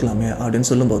அங்கே போய் எடுக்கலாமே அப்படின்னு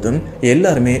சொல்லும்போது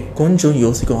எல்லாருமே கொஞ்சம்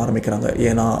யோசிக்க ஆரம்பிக்கிறாங்க.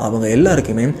 ஏன்னா அவங்க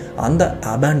எல்லாருக்குமே அந்த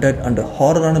அபேண்டட் அண்ட்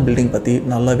ஹாரரான பில்டிங் பற்றி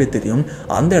நல்லாவே தெரியும்.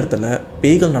 அந்த இடத்துல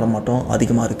பேய்கள் நடமாட்டம்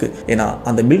அதிகமாக இருக்குது. ஏன்னா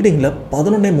அந்த பில்டிங்கில்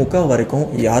 11:45 வரைக்கும்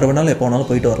யார் வேணாலும் எப்போ வேணாலும்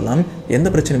போயிட்டு வரலாம், எந்த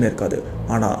பிரச்சனையுமே இருக்காது.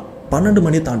 ஆனால் 12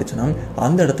 மணி தாண்டிச்சுன்னா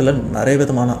அந்த இடத்துல நிறைய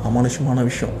விதமான அமானுஷமான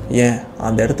விஷயம், ஏன்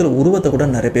அந்த இடத்துல உருவத்தை கூட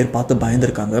நிறைய பேர் பார்த்து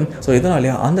பயந்துருக்காங்க. ஸோ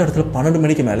இதனாலே அந்த இடத்துல 12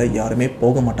 மணிக்கு மேலே யாருமே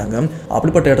போக மாட்டாங்க.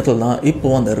 அப்படிப்பட்ட இடத்துல தான்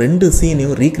இப்போது அந்த 2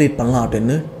 சீனையும் ரீக்ரியேட் பண்ணலாம்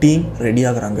அப்படின்னு டீம் ரெடி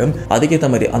ஆகுறாங்க. அதுக்கேற்ற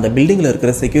மாதிரி அந்த பில்டிங்கில்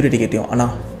இருக்கிற செக்யூரிட்டி கிட்டையும்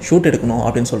ஆனால் ஷூட் எடுக்கணும்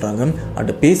அப்படின்னு சொல்கிறாங்க.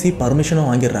 அண்ட் பேசி பர்மிஷனும்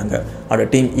வாங்கிடுறாங்க. அந்த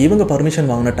டீம் இவங்க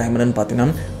பர்மிஷன் வாங்கின டைம் என்னன்னு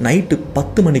பார்த்தீங்கன்னா நைட்டு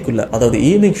 10 மணிக்குள்ளே, அதாவது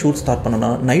ஈவினிங் ஷூட் ஸ்டார்ட்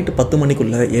பண்ணோன்னா நைட்டு 10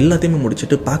 மணிக்குள்ளே எல்லாத்தையுமே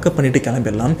முடிச்சுட்டு பேக்கப் பண்ணிவிட்டு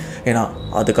கிளம்பிடலாம். ஏன்னா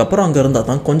அதுக்கப்புறம் அங்கே இருந்தால்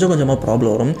தான் கொஞ்சம் கொஞ்சமாக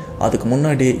ப்ராப்ளம் வரும். அதுக்கு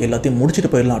முன்னாடி எல்லாத்தையும்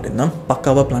முடிச்சுட்டு போயிடலாம் அப்படின்னு தான்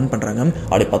பக்காவாக பிளான் பண்ணுறாங்க.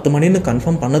 அப்படி 10 மணின்னு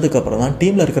கன்ஃபார்ம் பண்ணதுக்கப்புறம் தான்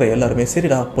டீமில் இருக்கிற எல்லாருமே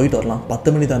சரிடா போயிட்டு வரலாம்,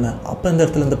 10 மணி தானே, அப்போ இந்த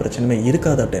இடத்துல எந்த பிரச்சனையுமே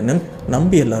இருக்காது அப்படின்னு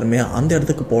நம்பி எல்லாருமே அந்த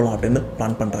இடத்துக்கு போகலாம் அப்படின்னு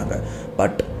பிளான் பண்ணுறாங்க.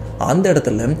 பட் அந்த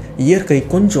இடத்துல இயற்கை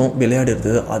கொஞ்சம்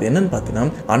விளையாடுறது. அது என்னன்னு பார்த்தீங்கன்னா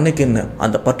அன்னைக்குன்னு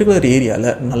அந்த பர்டிகுலர் ஏரியாவில்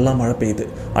நல்லா மழை பெய்யுது.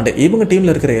 அண்ட் இவங்க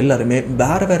டீமில் இருக்கிற எல்லாருமே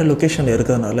வேறு வேறு லொக்கேஷனில்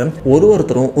இருக்கிறதுனால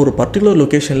ஒருத்தரும் ஒரு பர்டிகுலர்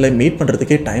லொக்கேஷனில் மீட்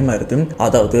பண்ணுறதுக்கே டைம் ஆயிடுது.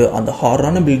 அதாவது அந்த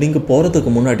ஹாரரான பில்டிங்கு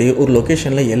போகிறதுக்கு முன்னாடி ஒரு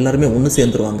லொக்கேஷனில் எல்லாருமே ஒன்று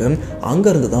சேர்ந்துருவாங்க.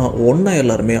 அங்கேருந்து தான் ஒன்றா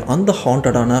எல்லாருமே அந்த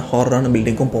ஹாண்டடான ஹாரரான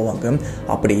பில்டிங்கும் போவாங்க.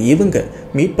 அப்படி இவங்க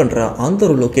மீட் பண்ணுற அந்த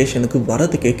ஒரு லொக்கேஷனுக்கு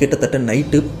வரதுக்கே கிட்டத்தட்ட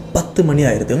நைட்டு 10 மணி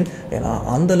ஆயிடுது. ஏன்னா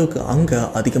அந்தளவுக்கு அங்கே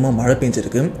அதிகமாக மழை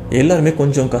பெஞ்சிருக்கு. எல்லாருமே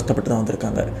கொஞ்சம் கஷ்டப்பட்டு தான்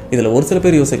வந்திருக்காங்க. இதில் ஒரு சில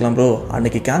பேர் யோசிக்கலாம், ப்ரோ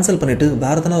அன்னைக்கு கேன்சல் பண்ணிவிட்டு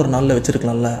வேறு எதனா ஒரு நாளில்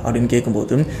வச்சுருக்கலாம்ல அப்படின்னு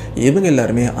கேட்கும்போது இவங்க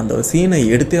எல்லாருமே அந்த ஒரு சீனை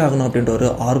எடுத்தே ஆகணும் அப்படின்ற ஒரு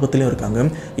ஆர்வத்திலையும் இருக்காங்க.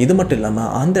 இது மட்டும் இல்லாமல்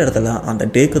அந்த இடத்துல அந்த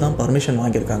டேக்கு தான் பர்மிஷன்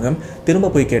வாங்கியிருக்காங்க.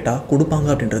 திரும்ப போய் கேட்டால் கொடுப்பாங்க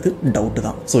அப்படின்றது டவுட்டு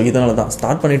தான். ஸோ இதனால தான்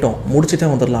ஸ்டார்ட் பண்ணிட்டோம், முடிச்சுட்டே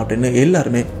வந்துடலாம் அப்படின்னு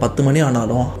எல்லாருமே 10 மணி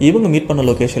ஆனாலும் இவங்க மீட் பண்ண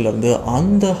லொக்கேஷன்லேருந்து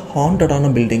அந்த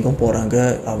ஹாண்டடான பில்டிங்கும் போகிறாங்க.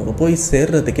 அவங்க போய்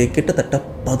சேர்றதுக்கே கிட்டத்தட்ட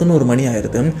 11 மணி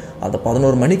ஆயிடுது. அந்த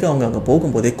 11 மணிக்கு அவங்க அங்கே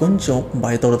போகும்போதே கொஞ்சம்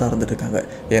பயத்தோடு தான் இருந்துட்டு இருக்காங்க.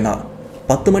 ஏன்னா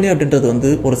 10 மணி அப்படின்றது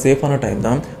ஒரு சேஃபான டைம்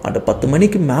தான். அந்த 10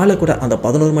 மணிக்கு மேலே கூட அந்த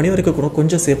 11 மணி வரைக்கும் கூட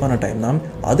கொஞ்சம் சேஃபான டைம் தான்.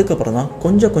 அதுக்கப்புறம் தான்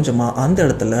கொஞ்சம் கொஞ்சமாக அந்த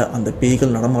இடத்துல அந்த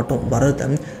பேய்கள் நடமாட்டம் வரதை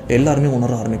எல்லாருமே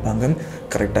உணர ஆரம்பிப்பாங்க.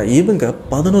 கரெக்டாக இவங்க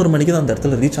 11 மணிக்கு தான் அந்த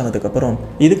இடத்துல ரீச் ஆனதுக்கப்புறம்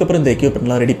இதுக்கப்புறம் இந்த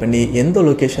எக்யூப்மெண்ட்லாம் ரெடி பண்ணி எந்த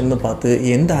லொக்கேஷன் பார்த்து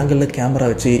எந்த ஆங்கிளில் கேமரா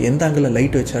வச்சு எந்த ஆங்கிளில்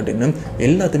லைட் வச்சு அப்படின்னு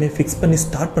எல்லாத்தையுமே ஃபிக்ஸ் பண்ணி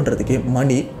ஸ்டார்ட் பண்ணுறதுக்கே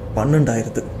மணி 12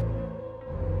 ஆயிடுது.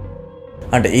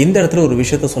 அண்ட் இந்த இடத்துல ஒரு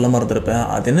விஷயத்த சொல்ல மறந்துருப்பேன்.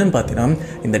 அது என்னன்னு பார்த்தீங்கன்னா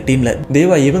இந்த டீமில்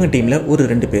தேவா இவங்க டீமில் ஒரு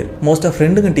 2 பேர் மோஸ்ட்டாக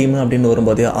ஃப்ரெண்டுங்க டீம் அப்படின்னு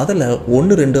வரும்போது அதில்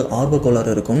 1-2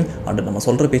 ஆர்வக்கோளாறு இருக்கும். அண்ட் நம்ம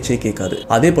சொல்கிற பேச்சே கேட்காது.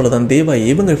 அதே போல் தான் தேவா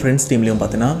இவங்க ஃப்ரெண்ட்ஸ் டீம்லையும்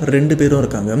பார்த்தீங்கன்னா 2 பேரும்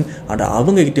இருக்காங்க. அண்ட்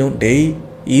அவங்ககிட்டையும் டேய்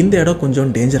இந்த இடம்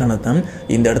கொஞ்சம் டேஞ்சரானது தான்,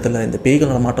 இந்த இடத்துல இந்த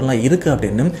பேய்கள் நடமாட்டம்லாம் இருக்குது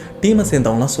அப்படின்னு டீமை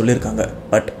சேர்ந்தவங்களாம் சொல்லியிருக்காங்க.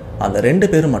 பட் அந்த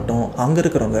 2 பேரும் மட்டும் அங்கே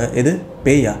இருக்கிறவங்க எது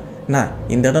பேயா என்ன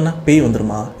இந்த இடம்னா பேய்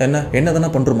வந்துருமா, என்னதானே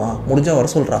பண்ணுருமா, முடிஞ்சால் வர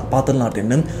சொல்கிறா பார்த்துடலாம்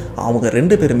அப்படின்னு அவங்க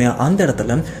 2 பேருமே அந்த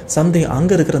இடத்துல சம்திங்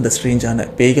அங்கே இருக்கிற அந்த ஸ்ட்ரேஞ்சான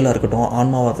பேய்களாக இருக்கட்டும்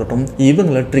ஆன்மாவாக இருக்கட்டும்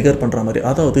இவங்களை ட்ரிகர் பண்ணுற மாதிரி,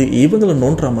 அதாவது இவங்களை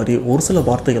நோண்டுற மாதிரி ஒரு சில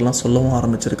வார்த்தைகள்லாம் சொல்லவும்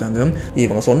ஆரம்பிச்சிருக்காங்க.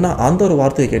 இவங்க சொன்ன அந்த ஒரு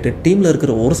வார்த்தையை கேட்டு டீமில்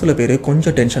இருக்கிற ஒரு சில பேர்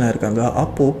கொஞ்சம் டென்ஷனாக இருக்காங்க.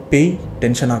 அப்போது பேய்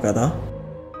டென்ஷன் ஆகாதா?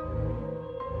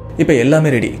 இப்போ எல்லாமே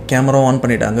ரெடி, கேமரா ஆன்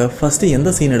பண்ணிட்டாங்க. ஃபர்ஸ்ட் எந்த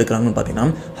சீன் எடுக்கிறாங்கன்னு பார்த்தீங்கன்னா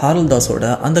ஹாரல்தாஸோட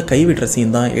அந்த கைவிடுற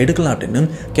சீன் தான் எடுக்கலாம் அப்படின்னு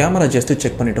கேமரா ஜஸ்ட்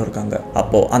செக் பண்ணிட்டு இருக்காங்க.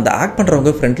 அப்போது அந்த ஆக்ட்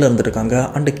பண்ணுறவங்க ஃப்ரண்ட்டில் இருந்துருக்காங்க.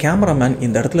 அண்ட் கேமராமேன்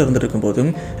இந்த இடத்துல இருந்துட்டு இருக்கும்போது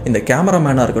இந்த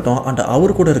கேமராமேனாக இருக்கட்டும் அண்ட்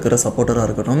அவர் கூட இருக்கிற சப்போர்ட்டராக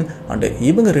இருக்கட்டும் அண்ட்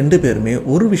இவங்க 2 பேருமே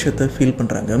ஒரு விஷயத்தை ஃபீல்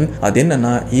பண்ணுறாங்க. அது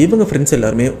என்னென்னா இவங்க ஃப்ரெண்ட்ஸ்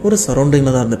எல்லாருமே ஒரு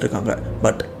சரௌண்டிங்கில் தான் இருந்துட்டு இருக்காங்க.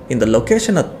 பட் இந்த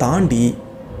லொக்கேஷனை தாண்டி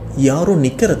யாரோ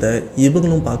நிற்கிறத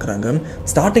இவங்களும் பார்க்குறாங்க.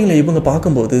 ஸ்டார்டிங்கில் இவங்க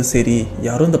பார்க்கும்போது சரி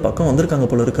யாரும் இந்த பக்கம் வந்திருக்காங்க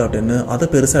போல இருக்கு அப்படின்னு அதை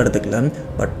பெருசாக எடுத்துக்கல.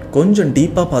 பட் கொஞ்சம்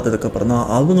டீப்பாக பார்த்ததுக்கப்புறம் தான்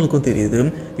அவங்களுக்கும் தெரியுது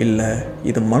இல்லை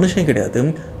இது மனுஷன் கிடையாது,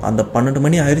 அந்த 12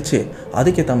 மணி ஆயிடுச்சு,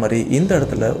 அதுக்கேற்ற மாதிரி இந்த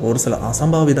இடத்துல ஒரு சில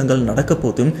அசம்பாவிதங்கள் நடக்க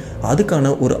போது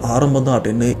அதுக்கான ஒரு ஆரம்பம் தான்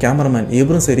அப்படின்னு கேமராமேன்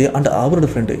இவரும் சரி அண்ட் அவரோட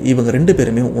ஃப்ரெண்டு இவங்க 2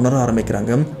 பேருமே உணர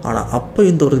ஆரம்பிக்கிறாங்க. ஆனால் அப்போ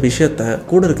இந்த ஒரு விஷயத்த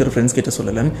கூட இருக்கிற ஃப்ரெண்ட்ஸ் கிட்ட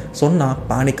சொல்லலை, சொன்னால்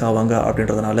பேனிக் ஆவாங்க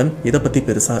அப்படின்றதுனால இதை பற்றி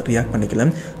பெருசாக ரியாக்ட் பண்ணிக்கல.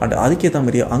 அண்ட் அதுக்கேற்ற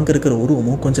மாதிரி அங்கே இருக்கிற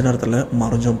உருவமும் கொஞ்ச நேரத்தில்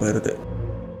மறைஞ்சும் போயிடுது.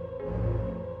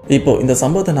 இப்போ இந்த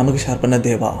சம்பவத்தை நமக்கு ஷேர் பண்ண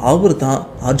தேவா அவர் தான்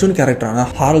அர்ஜுன் கேரக்டரான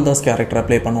ஹாரல்தாஸ் கேரக்டரை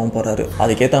ப்ளே பண்ணவும் போகிறாரு.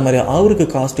 அதுக்கேற்ற மாதிரி அவருக்கு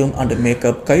காஸ்டியூம் அண்ட்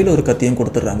மேக்கப் கையில் ஒரு கத்தியும்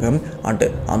கொடுத்துட்றாங்க. அண்டு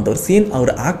அந்த ஒரு சீன்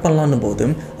அவர் ஆக்ட் பண்ணலான்னு போது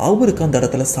அவருக்கு அந்த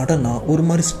இடத்துல சடனாக ஒரு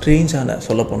மாதிரி ஸ்ட்ரேஞ்சான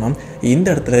சொல்லப்போனால் இந்த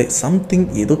இடத்துல சம்திங்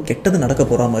ஏதோ கெட்டது நடக்க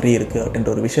போகிற மாதிரி இருக்குது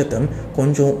அப்படின்ற ஒரு விஷயத்த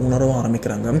கொஞ்சம் உணரவும்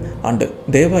ஆரம்பிக்கிறாங்க. அண்டு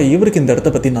தேவா இவருக்கு இந்த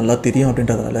இடத்த பற்றி நல்லா தெரியும்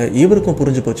அப்படின்றதால இவருக்கும்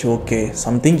புரிஞ்சு போச்சு, ஓகே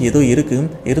சம்திங் ஏதோ இருக்குது,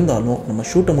 இருந்தாலும் நம்ம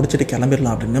ஷூட்டை முடிச்சுட்டு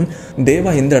கிளம்பிடலாம் அப்படின்னு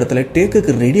தேவா இந்த இந்த இடத்துல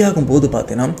டேக்குக்கு ரெடி ஆகும் போது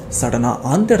பார்த்தீங்கன்னா சடனாக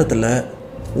அந்த இடத்துல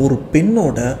ஒரு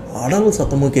பெண்ணோட அலறல்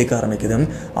சத்தமும் கேட்க ஆரம்பிக்குது.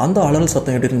 அந்த அலறல்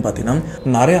சத்தம் எப்படின்னு பார்த்தீங்கன்னா,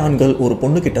 நிறைய ஆண்கள் ஒரு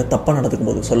பொண்ணுக்கிட்ட தப்பாக நடந்துக்கும்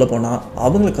போது, சொல்லப்போனால்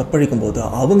அவங்களை கற்பழிக்கும் போது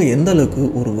அவங்க எந்த அளவுக்கு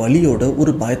ஒரு வலியோட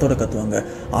ஒரு பயத்தோட கத்துவாங்க,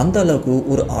 அந்த அளவுக்கு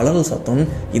ஒரு அலறல் சத்தம்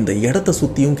இந்த இடத்த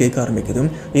சுற்றியும் கேட்க ஆரம்பிக்குது.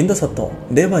 இந்த சத்தம்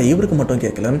தேவா இவருக்கு மட்டும்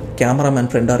கேட்கல,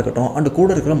 கேமராமேன் ஃப்ரெண்டாக இருக்கட்டும் அண்ட் கூட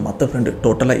இருக்கிற மற்ற ஃப்ரெண்டு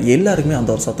டோட்டலாக எல்லாருக்குமே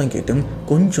அந்த ஒரு சத்தம் கேட்டு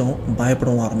கொஞ்சம்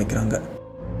பயப்படவும் ஆரம்பிக்கிறாங்க.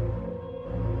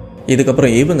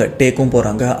 இதுக்கப்புறம் இவங்க டேக்கும்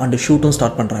போகிறாங்க அண்டு ஷூட்டும்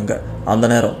ஸ்டார்ட் பண்ணுறாங்க. அந்த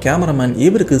நேரம் கேமராமேன்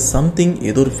இவருக்கு சம்திங்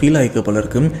ஏதோ ஒரு ஃபீல் ஆகிக்க போல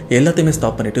இருக்கு. எல்லாத்தையுமே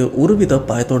ஸ்டாப் பண்ணிவிட்டு ஒரு வித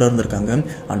பயத்தோடு இருந்திருக்காங்க.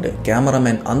 அண்டு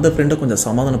கேமராமேன் அந்த ஃப்ரெண்டை கொஞ்சம்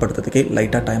சமாதானப்படுத்துறதுக்கே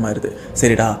லைட்டாக டைம் ஆயிடுது.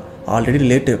 சரிடா ஆல்ரெடி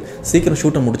லேட்டு, சீக்கிரம்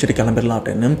ஷூட்டை முடிச்சுட்டு கிளம்பிடலாம்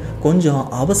அப்படின்னு கொஞ்சம்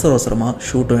அவசரமாக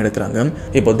ஷூட்டும் எடுக்கிறாங்க.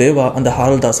 இப்போ தேவா அந்த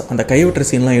ஹாரல்தாஸ் அந்த கைவிட்டுற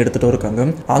சீன்லாம் எடுத்துகிட்டு இருக்காங்க.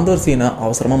 அந்த ஒரு சீனை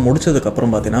அவசரமாக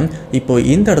முடிச்சதுக்கப்புறம் பார்த்தீங்கன்னா இப்போ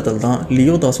இந்த இடத்துல தான்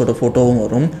லியோ தாஸோட ஃபோட்டோவும்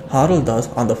வரும். ஹாரல்தாஸ்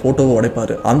அந்த ஃபோட்டோவை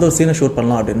உடைப்பார். அந்த ஒரு சீனை ஷூட்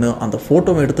பண்ணலாம் அப்படின்னு அந்த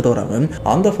ஃபோட்டோவை எடுத்துகிட்டு வராங்க.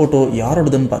 அந்த ஃபோட்டோ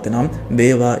யாரோடதுன்னு பார்த்தீங்கன்னா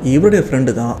தேவா இவருடைய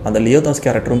ஃப்ரெண்டு தான் அந்த லியோ தாஸ்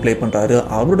கேரக்டரும் ப்ளே பண்ணுறாரு.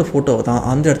 அவரோட ஃபோட்டோவை தான்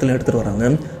அந்த இடத்துல எடுத்துகிட்டு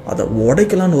வராங்க. அதை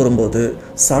உடைக்கலான்னு வரும்போது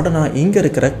சடனாக இங்கே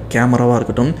இருக்கிற கேமராவாக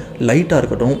இருக்கட்டும் லைட்டாக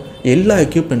இருக்கட்டும் எல்லா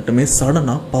எக்யூப்மெண்ட்டுமே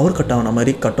சடனாக பவர் கட் ஆன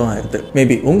மாதிரி கட்டும் ஆயிடுது.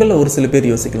 மேபி உங்களில் ஒரு சில பேர்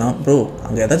யோசிக்கலாம், ப்ரோ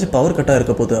அங்கே ஏதாச்சும் பவர் கட்டாக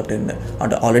இருக்க போகுது அப்படின்னு.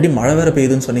 அண்ட் ஆல்ரெடி மழை வேறு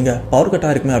பெய்யுதுன்னு சொன்னீங்க, பவர்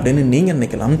கட்டாக இருக்குமே அப்படின்னு நீங்கள்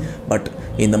நினைக்கலாம். பட்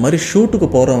இந்த மாதிரி ஷூட்டுக்கு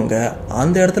போகிறவங்க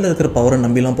அந்த இடத்துல இருக்கிற பவரை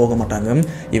நம்பிலாம் போக மாட்டாங்க.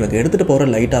 இவங்க எடுத்துகிட்டு போகிற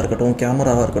லைட்டாக இருக்கட்டும்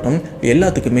கேமராவாக இருக்கட்டும்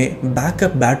எல்லாத்துக்குமே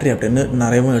பேக்கப் பேட்டரி அப்படின்னு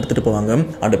நிறையவும் எடுத்துகிட்டு போவாங்க.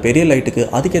 அண்ட் பெரிய லைட்டுக்கு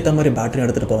அதுக்கேற்ற மாதிரி பேட்டரி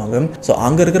எடுத்துகிட்டு போவாங்க. ஸோ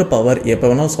அங்கே இருக்கிற பவர் எப்போ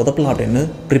வேணாலும் சொதப்பலாம் அப்படின்னு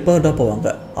ப்ரிப்பேர்டாக போவாங்க.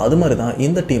 அது மாதிரி தான்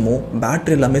இந்த டீமும்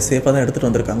பேட்டரி எல்லாமே சேஃபாக தான் எடுத்துகிட்டு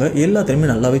வந்திருக்காங்க. எல்லாத்துலேயுமே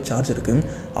நல்லாவே சார்ஜ் இருக்குது.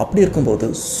 அப்படி இருக்கும்போது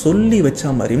சொல்லி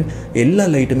வச்ச மாதிரி எல்லா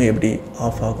லைட்டுமே எப்படி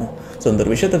ஆஃப் ஆகும்? ஸோ இந்த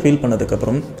ஒரு விஷயத்தை ஃபீல்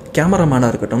பண்ணதுக்கப்புறம் கேமராமேனாக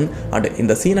இருக்கட்டும் அண்ட்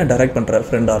இந்த சீனை டைரக்ட் பண்ணுற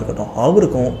ஃப்ரெண்டாக இருக்கட்டும்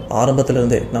அவருக்கும்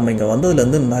ஆரம்பத்துலேருந்தே நம்ம இங்கே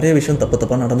வந்ததுலேருந்து நிறைய விஷயம்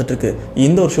தப்பாக நடந்துட்டுருக்கு.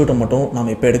 இந்த ஒரு ஷூட்டை மட்டும்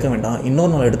நம்ம இப்போ எடுக்க வேண்டாம்,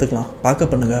 இன்னொரு நாள் எடுத்துக்கலாம்,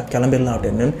 பேக்கப் பண்ணுங்கள் கிளம்பிடலாம்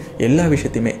அப்படின்னு எல்லா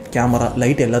விஷயத்தையுமே கேமரா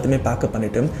லைட் எல்லாத்தையுமே பேக்கப்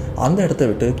பண்ணிவிட்டு அந்த இடத்த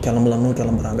விட்டு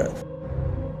கிளம்புறாங்க.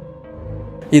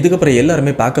 இதுக்கப்புறம்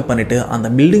எல்லாருமே பேக்கப் பண்ணிவிட்டு அந்த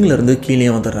பில்டிங்கில் இருந்து கீழே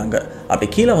வந்துடுறாங்க. அப்படி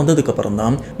கீழே வந்ததுக்கப்புறம்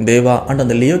தான் தேவா அண்ட்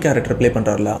அந்த லியோ கேரக்டர் ப்ளே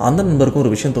பண்ணுறாருல அந்த நண்பருக்கும்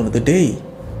ஒரு விஷயம் தோணுது, டேய்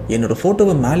என்னோடய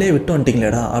ஃபோட்டோவை மேலேயே விட்டு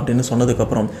வந்துட்டீங்களேடா அப்படின்னு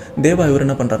சொன்னதுக்கப்புறம் தேவா இவர்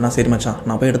என்ன பண்ணுறாருனா, சரி மச்சான்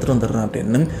நான் போய் எடுத்துகிட்டு வந்துடுறேன்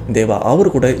அப்படின்னு தேவா அவர்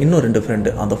கூட இன்னும் 2 ஃப்ரெண்டு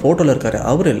அந்த ஃபோட்டோவில் இருக்காரு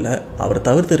அவர் இல்லை, அவர்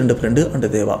தவிர்த்து 2 ஃப்ரெண்டு அண்ட்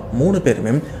தேவா 3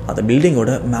 பேருமே அந்த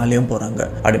பில்டிங்கோட மேலேயும் போகிறாங்க.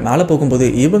 அப்படி மேலே போகும்போது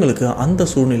இவங்களுக்கு அந்த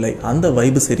சூழ்நிலை அந்த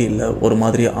வைப்பு சரியில்லை, ஒரு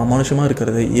மாதிரி அமானுஷமாக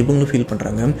இருக்கிறது இவங்களும் ஃபீல்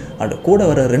பண்ணுறாங்க. அண்ட் கூட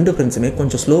வர 2 ஃப்ரெண்ட்ஸுமே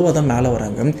கொஞ்சம் ஸ்லோவாக தான் மேலே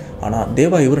வராங்க. ஆனால்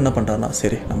தேவா இவர் என்ன பண்ணுறாருனா,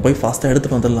 சரி நம்ம போய் ஃபாஸ்ட்டாக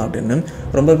எடுத்துகிட்டு வந்துடலாம் அப்படின்னு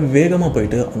ரொம்ப வேகமாக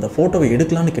போயிட்டு அந்த ஃபோட்டோவை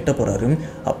எடுக்கலான்னு கிட்ட போகிறாரு.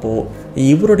 அப்போது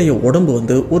இவருடைய உடம்பு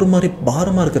வந்து ஒரு மாதிரி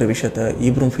பாரமாக இருக்கிற விஷயத்த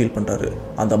இவரும் ஃபீல் பண்ணுறாரு.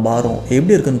 அந்த பாரம்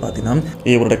எப்படி இருக்குன்னு பார்த்தீங்கன்னா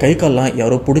இவரோட கை கால்லாம்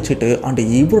யாரோ பிடிச்சிட்டு அண்ட்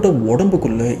இவரோட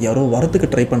உடம்புக்குள்ளே யாரோ வரத்துக்கு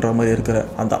ட்ரை பண்ணுற மாதிரி இருக்கிற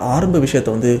அந்த ஆரம்ப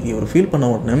விஷயத்த வந்து இவர் ஃபீல் பண்ண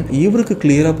உடனே இவருக்கு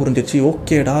கிளியராக புரிஞ்சிச்சு,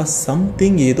 ஓகேடா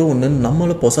சம்திங் ஏதோ ஒன்று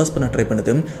நம்மளை பொசாஸ் பண்ண ட்ரை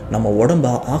பண்ணுது, நம்ம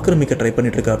உடம்பை ஆக்கிரமிக்க ட்ரை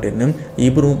பண்ணிட்டு இருக்கா அப்படின்னு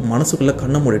இவரும் மனசுக்குள்ளே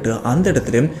கண்ணை மூடிட்டு அந்த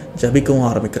இடத்துல ஜபிக்கவும்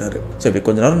ஆரம்பிக்கிறாரு. ஸோ இப்படி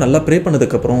கொஞ்ச நேரம் நல்லா ப்ரே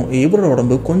பண்ணதுக்கப்புறம் இவரோட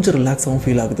உடம்பு கொஞ்சம் ரிலாக்ஸாகவும்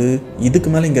ஃபீல் ஆகுது. இதுக்கு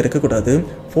மேலே இங்கே இருக்கக்கூடாது,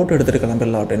 ஃபோட்டோ எடுத்துகிட்டு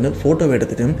கிளம்பிடலாம் அப்படின்னு ஃபோட்டோவை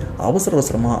எடுத்துகிட்டு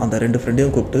அவசரமாக அந்த 2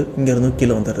 ஃப்ரெண்டையும் கூப்பிட்டு இங்கேருந்து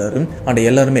கீழே வந்துடுறாரு. அண்ட்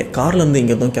எல்லாருமே கார்லேருந்து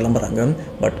இங்கேருந்தும் கிளம்புறாங்க.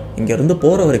 பட் இங்கேருந்து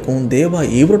போகிற வரைக்கும் தேவா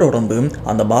இவரோட உடம்பு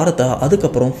அந்த பாரத்தை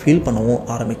அதுக்கப்புறம் ஃபீல் பண்ணவும்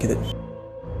ஆரம்பிக்குது.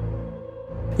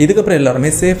 இதுக்கப்புறம் எல்லாருமே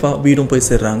சேஃபாக வீடும் போய்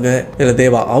சேர்றாங்க. இல்லை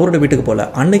தேவா அவரோட வீட்டுக்கு போகல,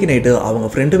 அன்னைக்கு நைட்டு அவங்க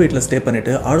ஃப்ரெண்டு வீட்டில் ஸ்டே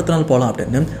பண்ணிவிட்டு அடுத்த நாள் போகலாம்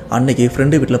அப்படின்னு அன்னைக்கு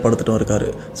ஃப்ரெண்டு வீட்டில் படுத்துட்டும் இருக்காரு.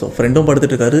 ஸோ ஃப்ரெண்டும்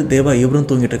படுத்துட்டு இருக்காரு, தேவா இவரும்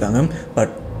தூங்கிட்டு இருக்காங்க.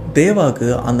 பட் தேவாவுக்கு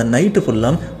அந்த நைட்டு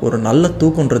ஃபுல்லாக ஒரு நல்ல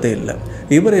தூக்கன்றதே இல்லை.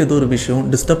 இவர் ஏதோ ஒரு விஷயம்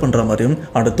டிஸ்டர்ப் பண்ணுற மாதிரியும்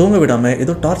அந்த தூங்க விடாமல்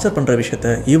ஏதோ டார்ச்சர் பண்ணுற விஷயத்த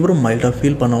இவரும் மைல்டாக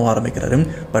ஃபீல் பண்ணவும் ஆரம்பிக்கிறாரு.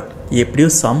 பட் எப்படியோ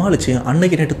சமாளித்து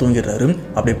அன்னைக்கு நைட்டு தூங்கிடுறாரு.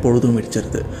 அப்படியே பொழுதும்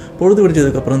விடிச்சிருது. பொழுது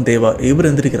விடிச்சதுக்கப்புறம் தேவா இவர்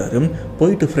எந்திரிக்கிறாரு.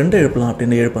 போயிட்டு ஃப்ரெண்டை எழுப்பலாம்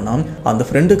அப்படின்னு எழுப்பினா அந்த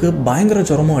ஃப்ரெண்டுக்கு பயங்கர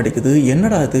ஜுரமும் அடிக்குது.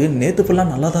 என்னடா இது நேற்று ஃபுல்லாக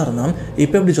நல்லா தான் இருந்தான்,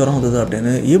 இப்போ எப்படி ஜுரம் வந்தது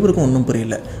அப்படின்னு இவருக்கும் ஒன்றும்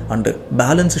புரியல. அண்டு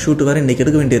பேலன்ஸ் ஷூட் வேறு இன்றைக்கி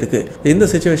எடுக்க வேண்டியிருக்கு. இந்த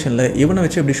சுச்சுவேஷனில் இவனை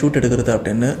வச்சு எப்படி ஷூட் எடுக்கிறது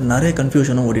அப்படின்னு நிறைய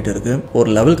கன்ஃபியூஷனும் ஓடிட்டு இருக்கு. ஒரு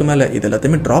லெவலுக்கு மேலே இது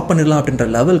எல்லாத்தையுமே ட்ராப் பண்ணிடலாம் அப்படின்ற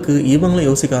லெவலுக்கு இவங்களும்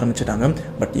யோசிக்க ஆரம்பிச்சிட்டாங்க.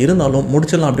 பட் இருந்தாலும்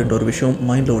முடிச்சிடலாம் அப்படின்ற ஒரு விஷயம்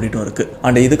மைண்டில் ஓடிட்டும் இருக்கு.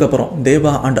 அண்ட் இதுக்கப்புறம்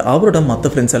தேவா அண்ட் அவரோட மற்ற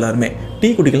ஃப்ரெண்ட்ஸ் எல்லாருமே டீ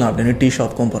குடிக்கலாம் அப்படின்னு டீ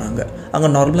ஷாப்புக்கும் போகிறாங்க. அங்கே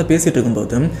நார்மலாக பேசிகிட்டு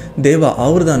இருக்கும்போது தேவா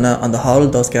அவர் தானே அந்த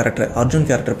ஹாரல்தாஸ் கேரக்டர் அர்ஜுன்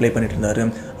கேரக்டர் ப்ளே பண்ணிட்டு இருந்தாரு.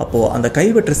 அப்போது அந்த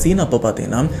கைவெட்டுற சீன் அப்போ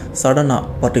பார்த்தீங்கன்னா சடனாக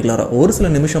பர்டிகுலராக ஒரு சில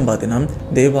நிமிஷம் பார்த்தீங்கன்னா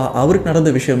தேவா அவருக்கு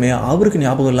நடந்த விஷயமே அவருக்கு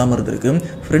ஞாபகம் இல்லாமல் இருந்திருக்கு.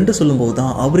 ஃப்ரெண்டு சொல்லும்போது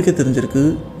தான் அவருக்கே தெரிஞ்சிருக்கு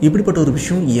இப்படிப்பட்ட ஒரு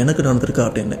விஷயம் எனக்கு நடந்திருக்கு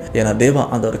அப்படின்னு. ஏன்னா தேவா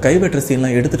அந்த ஒரு கைவெட்டுற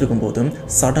சீன்லாம் எடுத்துட்டு இருக்கும்போது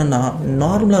சடனாக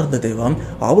நார்மலாக இருந்த தேவா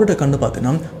அவரோட கண்ணு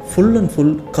பார்த்தீங்கன்னா ஃபுல் அண்ட்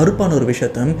ஃபுல் கருப்பான ஒரு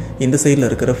விஷயத்த இந்த சைடில்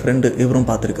இருக்கிற ஃப்ரெண்டு இவரும்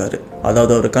பார்த்துருக்காரு.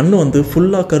 அதாவது அவர் கண்ணு வந்து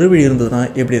ஃபுல்லாக கருவிழி இருந்ததுன்னா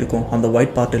எப்படி இருக்கும், அந்த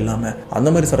ஒயிட் பார்ட் இல்லாமல் அந்த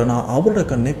மாதிரி சடனாக அவரோட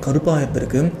கண்ணு கருப்பாக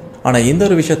இருந்திருக்கு. ஆனால் இந்த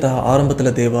ஒரு விஷயத்த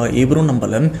ஆரம்பத்தில் தேவா இவரும்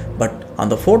நம்பலை. பட்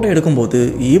அந்த ஃபோட்டோ எடுக்கும்போது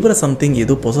இவரை சம்திங்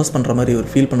ஏதோ பொசஸ் பண்ணுற மாதிரி ஒரு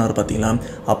ஃபீல் பண்ணார் பார்த்தீங்களா.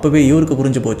 அப்போவே இவருக்கு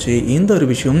புரிஞ்சு போச்சு இந்த ஒரு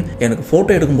விஷயம் எனக்கு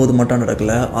ஃபோட்டோ எடுக்கும்போது மட்டும்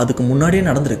நடக்கலை, அதுக்கு முன்னாடியே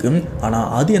நடந்திருக்கு, ஆனால்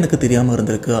அது எனக்கு தெரியாமல்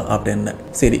இருந்திருக்கு அப்படின்னு.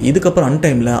 சரி, இதுக்கப்புறம்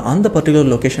அன்டைமில் அந்த பர்டிகுலர்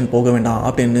லொக்கேஷன் போக வேண்டாம்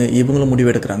அப்படின்னு இவங்களும்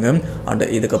முடிவு எடுக்கிறாங்க. அண்ட்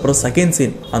இதுக்கப்புறம் செகண்ட்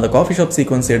சீன் அந்த காஃபி ஷாப்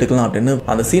சீக்வன்ஸ் எடுக்கலாம் அப்படின்னு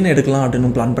அந்த சீனை எடுக்கலாம்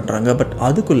அப்படின்னு பிளான் பண்ணுறாங்க. பட்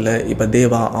அதுக்குள்ளே இப்போ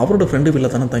தேவா அவரோட ஃப்ரெண்டு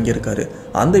வீட்டில் தானே தங்கியிருக்காரு.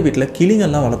 அந்த வீட்டில்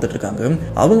கிளிங்கெல்லாம் வளர்த்துட்டு இருக்காங்க.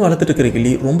 அவங்க வளர்த்துட்டு இருக்கிற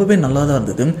கிளி ரொம்பவே நல்லா தான்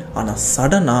இருந்தது. ஆனால்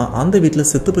சடனாக அந்த வீட்டில்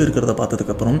செத்து போயிருக்கிறத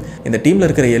பார்த்ததுக்கப்புறம் இந்த டீமில்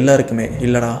இருக்கிற எல்லாருக்குமே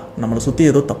இல்லைடா நம்மளை சுற்றி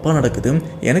ஏதோ தப்பாக நடக்குது,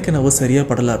 எனக்கு என்னவோ சரியாக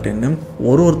படலை அப்படின்னு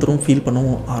ஒருத்தரும் ஃபீல்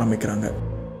பண்ணவும் ஆரம்பிக்கிறாங்க.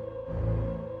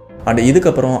 அண்ட்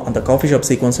இதுக்கப்புறம் அந்த காஃபி ஷாப்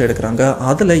சீக்வன்ஸும் எடுக்கிறாங்க.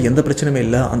 அதில் எந்த பிரச்சனையுமே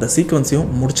இல்லை, அந்த சீக்வன்ஸையும்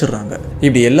முடிச்சிடுறாங்க.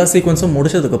 இப்படி எல்லா சீக்வன்ஸும்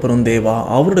முடிச்சதுக்கப்புறம் தேவா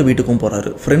அவரோட வீட்டுக்கும்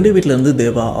போகிறாரு. ஃப்ரெண்டு வீட்டிலேருந்து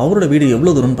தேவா அவரோட வீடு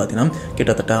எவ்வளோ தூரம்னு பார்த்தீங்கன்னா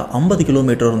கிட்டத்தட்ட 50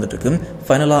 கிலோமீட்டர் வந்துட்டு இருக்கு.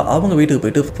 ஃபைனலாக அவங்க வீட்டுக்கு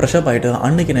போயிட்டு ஃப்ரெஷ்அப் ஆகிட்டு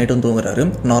அன்னைக்கு நைட்டும் தூங்குறாரு.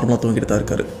 நார்மலாக தூங்கிட்டு தான்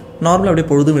இருக்காரு. நார்மலாக அப்படியே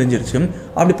பொழுது விடிஞ்சிருச்சு.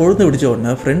 அப்படி பொழுது விடிச்ச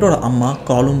உடனே ஃப்ரெண்டோட அம்மா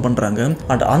காலும் பண்ணுறாங்க.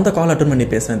 அண்ட் அந்த கால் அட்டன் பண்ணி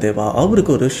பேசின தேவா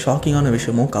அவருக்கு ஒரு ஷாக்கிங்கான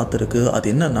விஷயமும் காத்திருக்கு. அது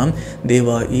என்னன்னா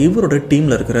தேவா இவரோட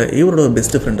டீமில் இருக்கிற இவரோட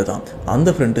பெஸ்ட் ஃப்ரெண்டு தான். அந்த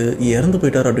ஃப்ரெண்டு இறந்து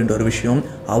போயிட்டார் அப்படின்ற ஒரு விஷயம்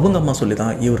அவங்க அம்மா சொல்லி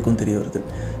தான் இவருக்கும் தெரிய வருது.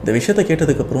 இந்த விஷயத்தை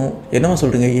கேட்டதுக்கப்புறம் என்னவா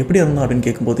சொல்கிறீங்க, எப்படி இருந்தா அப்படின்னு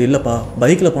கேட்கும்போது இல்லைப்பா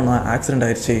பைக்கில் போனால் ஆக்சிடென்ட்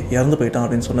ஆயிடுச்சு, இறந்து போயிட்டான்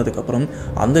அப்படின்னு சொன்னதுக்கப்புறம்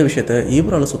அந்த விஷயத்தை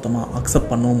இவரால் சுத்தமாக அக்செப்ட்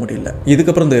பண்ணவும் முடியல.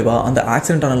 இதுக்கப்புறம் தேவா அந்த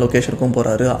ஆக்சிடென்ட் ஆன லொக்கேஷனுக்கும்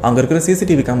போகிறாரு. அங்கே இருக்கிற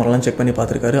சிசிடிவி கேமரா செக் பண்ணி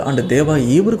பார்த்துருக்காரு. அண்ட் தேவா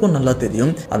இவருக்கும் நல்லா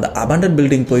தெரியும் அந்த அபேண்டட்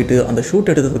பில்டிங் போயிட்டு அந்த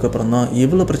ஷூட் எடுத்ததுக்கு அப்புறம் தான்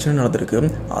இவ்வளோ பிரச்சனை நடந்திருக்கு,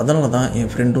 அதனால தான்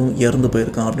என் ஃப்ரெண்டும் இறந்து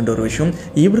போயிருக்கான் அப்படின்ற ஒரு விஷயம்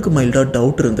இவருக்கு மைல்டாக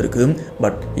டவுட் இருந்திருக்கு.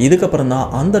 பட் இதுக்கப்புறம் தான்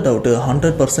அந்த டவுட்டு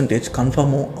 100%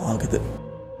 கன்ஃபார்மும் ஆகுது.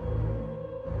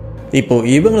 இப்போ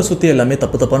இவங்களை சுற்றி எல்லாமே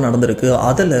தப்பாக நடந்திருக்கு.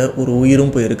 அதில் ஒரு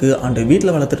உயிரும் போயிருக்கு. அண்ட்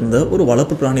வீட்டில் வளர்த்துருந்த ஒரு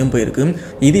வளர்ப்பு பிராணியும் போயிருக்கு.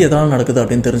 இது எதனால் நடக்குது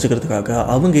அப்படின்னு தெரிஞ்சுக்கிறதுக்காக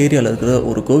அவங்க ஏரியாவில் இருக்கிற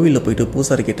ஒரு கோவிலில் போயிட்டு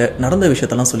பூசாரி கிட்ட நடந்த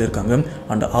விஷயத்தெல்லாம் சொல்லியிருக்காங்க.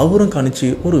 அண்ட் அவரும் கணிச்சு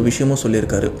ஒரு விஷயமும்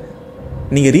சொல்லியிருக்காரு.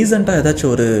 நீங்கள் ரீசெண்டாக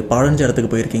ஏதாச்சும் ஒரு பாழஞ்ச இடத்துக்கு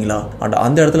போயிருக்கீங்களா, அண்ட்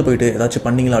அந்த இடத்துல போயிட்டு ஏதாச்சும்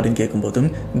பண்ணீங்களா அப்படின்னு கேட்கும்போது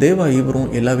தேவா இவரும்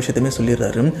எல்லா விஷயத்தையுமே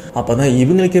சொல்லிடுறாரு. அப்போ தான்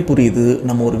இவங்களுக்கே புரியுது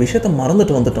நம்ம ஒரு விஷயத்த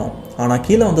மறந்துட்டு வந்துட்டோம், ஆனால்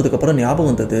கீழே வந்ததுக்கப்புறம் ஞாபகம்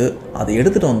வந்தது, அதை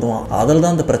எடுத்துகிட்டு வந்தோம், அதில்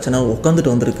தான் அந்த பிரச்சனை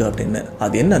உட்காந்துட்டு வந்திருக்கு அப்படின்னு.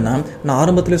 அது என்னன்னா நான்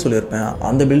ஆரம்பத்திலே சொல்லியிருப்பேன்,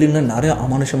 அந்த பில்டிங்கில் நிறைய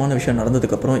அமானுஷமான விஷயம்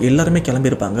நடந்ததுக்கப்புறம் எல்லாருமே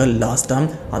கிளம்பியிருப்பாங்க.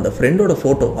 லாஸ்ட்டாக அந்த ஃப்ரெண்டோட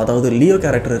ஃபோட்டோ, அதாவது லியோ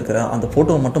கேரக்டர் இருக்கிற அந்த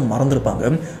ஃபோட்டோவை மட்டும்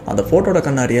மறந்துருப்பாங்க. அந்த ஃபோட்டோட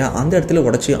கண்ணாடியை அந்த இடத்துல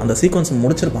உடச்சி அந்த சீக்வன்ஸ்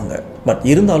முடிச்சிருப்பாங்க. பட்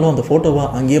இருந்தாலும் அந்த ஃபோட்டோவை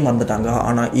அங்கேயே மறந்துட்டாங்க.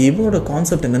 ஆனால் இவங்களோட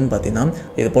கான்செப்ட் என்னன்னு பார்த்தீங்கன்னா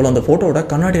இது போல் அந்த ஃபோட்டோவோட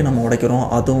கண்ணாடியை நம்ம உடைக்கிறோம்,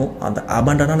 அதுவும் அந்த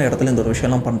அபேண்டடான இடத்துல இந்த ஒரு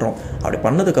விஷயம்லாம் பண்ணுறோம். அப்படி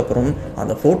பண்ணதுக்கப்புறம்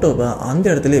அந்த ஃபோட்டோவை அந்த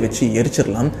இடத்துல வச்சு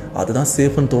எரிச்சிடலாம், அதுதான்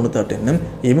சேஃப்னு தோணுது அப்படின்னு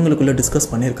இவங்களுக்குள்ளே டிஸ்கஸ்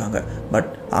பண்ணியிருக்காங்க. பட்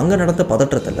அங்கே நடந்த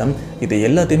பதற்றத்தில் இது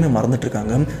எல்லாத்தையுமே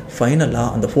மறந்துட்டுருக்காங்க. ஃபைனலாக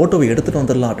அந்த ஃபோட்டோவை எடுத்துகிட்டு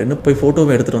வந்துடலாம் அப்படின்னு போய்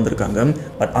ஃபோட்டோவை எடுத்துகிட்டு வந்திருக்காங்க.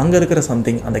 பட் அங்கே இருக்கிற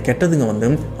சம்திங் அந்த கெட்டதுங்க வந்து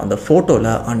அந்த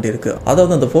ஃபோட்டோவில் ஆண்டு இருக்குது.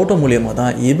 அதாவது அந்த ஃபோட்டோ மூலியமாக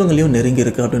தான் இவங்களையும் நெருங்கி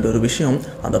இருக்குது அப்படின்ற ஒரு விஷயம்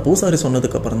அந்த பூசாரி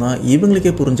சொன்னதுக்கு அப்புறம் தான்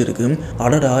இவங்களுக்கே புரிஞ்சிருக்கு.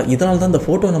 அடடா இதனால தான் அந்த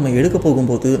ஃபோட்டோ நம்ம எடுக்க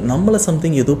போகும்போது நம்மளை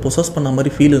சம்திங் ஏதோ பொசஸ் பண்ண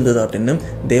மாதிரி ஃபீல் இருந்தது அப்படின்னு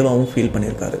தேவாவும் ஃபீல்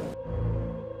பண்ணியிருக்காரு.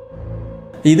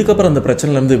 இதுக்கப்புறம் அந்த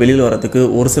பிரச்சனையிலேருந்து வெளியில் வரதுக்கு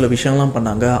ஒரு சில விஷயம்லாம்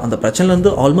பண்ணாங்க. அந்த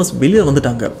பிரச்சனைலேருந்து ஆல்மோஸ்ட் வெளியில்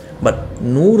வந்துட்டாங்க. பட்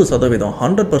 100%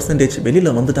 100%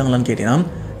 வெளியில் வந்துட்டாங்களான்னு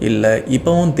கேட்டீங்கன்னா இல்லை.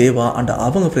 இப்போவும் தேவா அண்ட்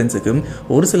அவங்க ஃப்ரெண்ட்ஸுக்கு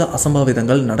ஒரு சில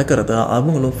அசம்பாவிதங்கள் நடக்கிறத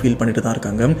அவங்களும் ஃபீல் பண்ணிட்டு தான்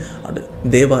இருக்காங்க. அண்ட்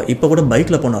தேவா இப்போ கூட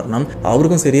பைக்கில் போனார்னா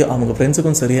அவருக்கும் சரி அவங்க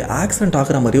ஃப்ரெண்ட்ஸுக்கும் சரி ஆக்சிடென்ட்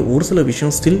ஆகிற மாதிரி ஒரு சில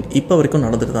விஷயம் ஸ்டில் இப்போ வரைக்கும்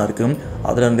நடந்துட்டு தான் இருக்குது.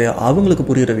 அதுலேருந்தே அவங்களுக்கு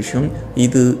புரிகிற விஷயம்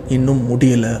இது இன்னும்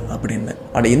முடியலை அப்படின்னு.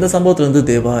 அண்ட் இந்த சம்பவத்துலேருந்து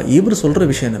தேவா இவர் சொல்கிற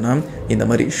விஷயம் என்னென்னா இந்த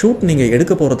மாதிரி ஷூட் நீங்கள்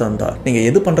எடுக்க போகிறதா இருந்தால் நீங்கள்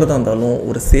எது பண்ணுறதா இருந்தாலும்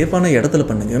ஒரு சேஃபான இடத்துல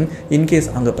பண்ணுங்கள்.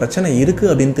 இன்கேஸ் அங்கே பிரச்சனை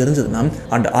இருக்குது அப்படின்னு தெரிஞ்சதுன்னா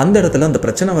அண்ட் அந்த இடத்துல அந்த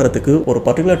பிரச்சனை வரதுக்கு ஒரு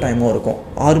பர்டிகுலர் டைமும் இருக்கும்.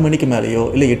 6 மணிக்கு மேலேயோ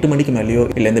இல்லை 8 மணிக்கு மேலேயோ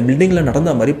இல்லை இந்த பில்டிங்கில்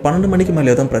நடந்த மாதிரி 12 மணிக்கு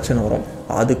மேலேயோ தான் பிரச்சனை வரும்.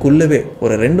 அதுக்குள்ளவே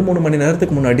ஒரு 2-3 மணி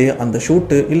நேரத்துக்கு முன்னாடி அந்த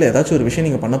ஷூட்டு இல்லை ஏதாச்சும் ஒரு விஷயம்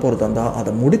நீங்கள் பண்ண போகிறதா இருந்தால்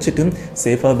அதை முடிச்சுட்டு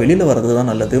சேஃபாக வெளியில் வர்றது தான்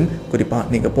நல்லது. குறிப்பாக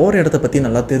நீங்கள் போகிற இடத்த பற்றி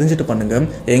நல்லா தெரிஞ்சுட்டு பண்ணுங்கள்.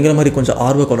 எங்களை மாதிரி கொஞ்சம்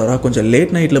ஆர்வக்கோளராக கொஞ்சம்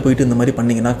லேட் நைட்டில் போயிட்டு இந்த மாதிரி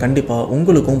பண்ணிங்கன்னா கண்டிப்பாக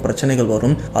உங்களுக்கும் பிரச்சனைகள்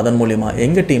வரும். அதன் மூலிமா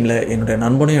எங்கள் டீமில் என்னுடைய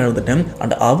நண்பனையும் இழந்துட்டேன்.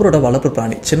 அண்ட் அவரோட வளர்ப்பு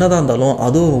பிராணி சின்னதாக இருந்தாலும்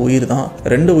அது ஒரு உயிர் தான்.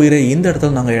 2 உயிரை இந்த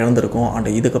இடத்துல நாங்கள் இழந்திருக்கோம்.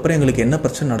 அண்ட் இதுக்கப்புறம் எங்களுக்கு என்ன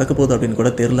பிரச்சனை நடக்க போகுது அப்படின்னு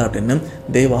கூட தெரியல அப்படின்னு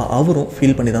தேவா அவரும்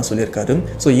ஃபீல் பண்ணி தான் சொல்லியிருக்காரு.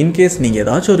 ஸோ இன்கேஸ் நீங்கள்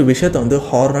ஏதாச்சும் ஒரு விஷயத்தை வந்து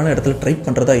ஹாரரான இடத்துல ட்ரை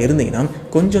பண்ணுறதா இருந்தீங்கன்னா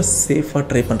கொஞ்சம் சேஃபாக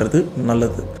ட்ரை பண்ணுறது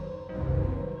நல்லது.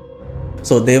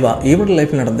 ஸோ தேவா இவரோட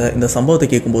லைஃப்பில் நடந்த இந்த சம்பவத்தை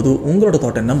கேட்கும்போது உங்களோட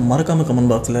தாட் என்ன மறக்காம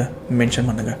கமெண்ட் பாக்ஸில் மென்ஷன்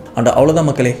பண்ணுங்க. அண்ட் அவ்வளோதான்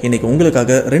மக்களே, இன்னைக்கு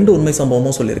உங்களுக்காக 2 உண்மை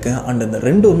சம்பவமும் சொல்லியிருக்கேன். அண்ட் இந்த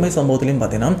 2 உண்மை சம்பவத்திலையும்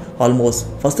பார்த்தீங்கன்னா ஆல்மோஸ்ட்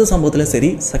ஃபர்ஸ்ட் சம்பவத்திலும் சரி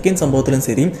செகண்ட் சம்பவத்திலும்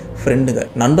சரி ஃப்ரெண்டுங்க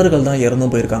நண்பர்கள் தான்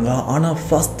இறந்தும் போயிருக்காங்க. ஆனால்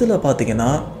ஃபர்ஸ்ட்டில்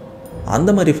பார்த்தீங்கன்னா அந்த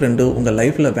மாதிரி ஃப்ரெண்டு உங்கள்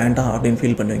லைஃப்பில் வேண்டாம் அப்படின்னு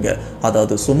ஃபீல் பண்ணுவீங்க.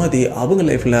 அதாவது சுமதி அவங்க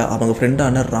லைஃப்பில் அவங்க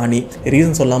ஃப்ரெண்டான ராணி,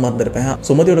 ரீசன் சொல்லாமல் இருந்திருப்பேன்,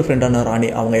 சுமதியோட ஃப்ரெண்டான ராணி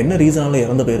அவங்க என்ன ரீசனால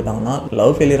இறந்து போயிருக்காங்கன்னா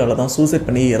லவ் ஃபெயிலியரால தான் சூசைட்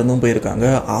பண்ணி இறந்தும் போயிருக்காங்க.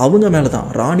 அவங்க மேலே தான்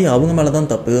ராணி அவங்க மேலே தான்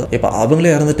தப்பு. இப்போ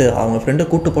அவங்களே இறந்துட்டு அவங்க ஃப்ரெண்டை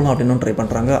கூட்டு போகலாம் அப்படின்னு ட்ரை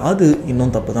பண்ணுறாங்க, அது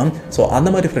இன்னும் தப்பு தான். ஸோ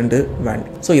அந்த மாதிரி ஃப்ரெண்டு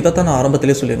வேண்டாம். ஸோ இதைத்தான் நான்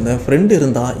ஆரம்பத்திலே சொல்லியிருந்தேன், ஃப்ரெண்டு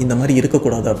இருந்தால் இந்த மாதிரி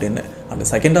இருக்கக்கூடாது அப்படின்னு. அந்த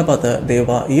செகண்டாக பார்த்த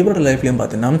தேவா இவரோட லைஃப்லையும்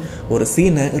பார்த்தீங்கன்னா ஒரு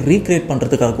சீனை ரீக்ரியேட்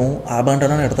பண்ணுறதுக்காகவும்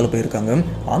அபாண்டனான இடத்துல போயிருக்காங்க.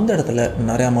 அந்த இடத்துல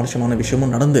நிறைய மோசமான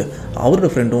விஷயமும் நடந்து அவரோட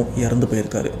ஃப்ரெண்டும் இறந்து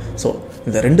போயிருக்காரு. ஸோ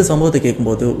இந்த 2 சம்பவத்தை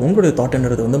கேட்கும்போது உங்களுடைய தாட்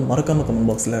என்னது வந்து மறக்காம கமெண்ட்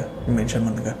பாக்ஸில் மென்ஷன்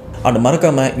பண்ணுங்க. அண்ட்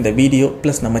மறக்காம இந்த வீடியோ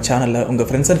ப்ளஸ் நம்ம சேனலில் உங்கள்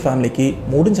ஃப்ரெண்ட்ஸ் அண்ட் ஃபேமிலிக்கு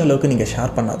முடிஞ்ச அளவுக்கு நீங்கள்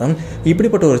ஷேர் பண்ணாதான்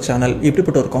இப்படிப்பட்ட ஒரு சேனல்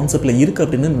இப்படிப்பட்ட ஒரு கான்செப்டில் இருக்குது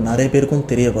அப்படின்னு நிறைய பேருக்கும்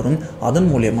தெரிய வரும். அதன்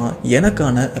மூலயமா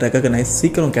எனக்கான ரெகக்னைஸ்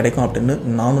சீக்கிரம் கிடைக்கும் அப்படின்னு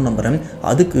நானும் நம்புகிறேன்.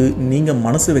 அதுக்கு நீங்கள்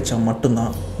மனசு வச்சா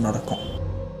மட்டும்தான் நடக்கும்.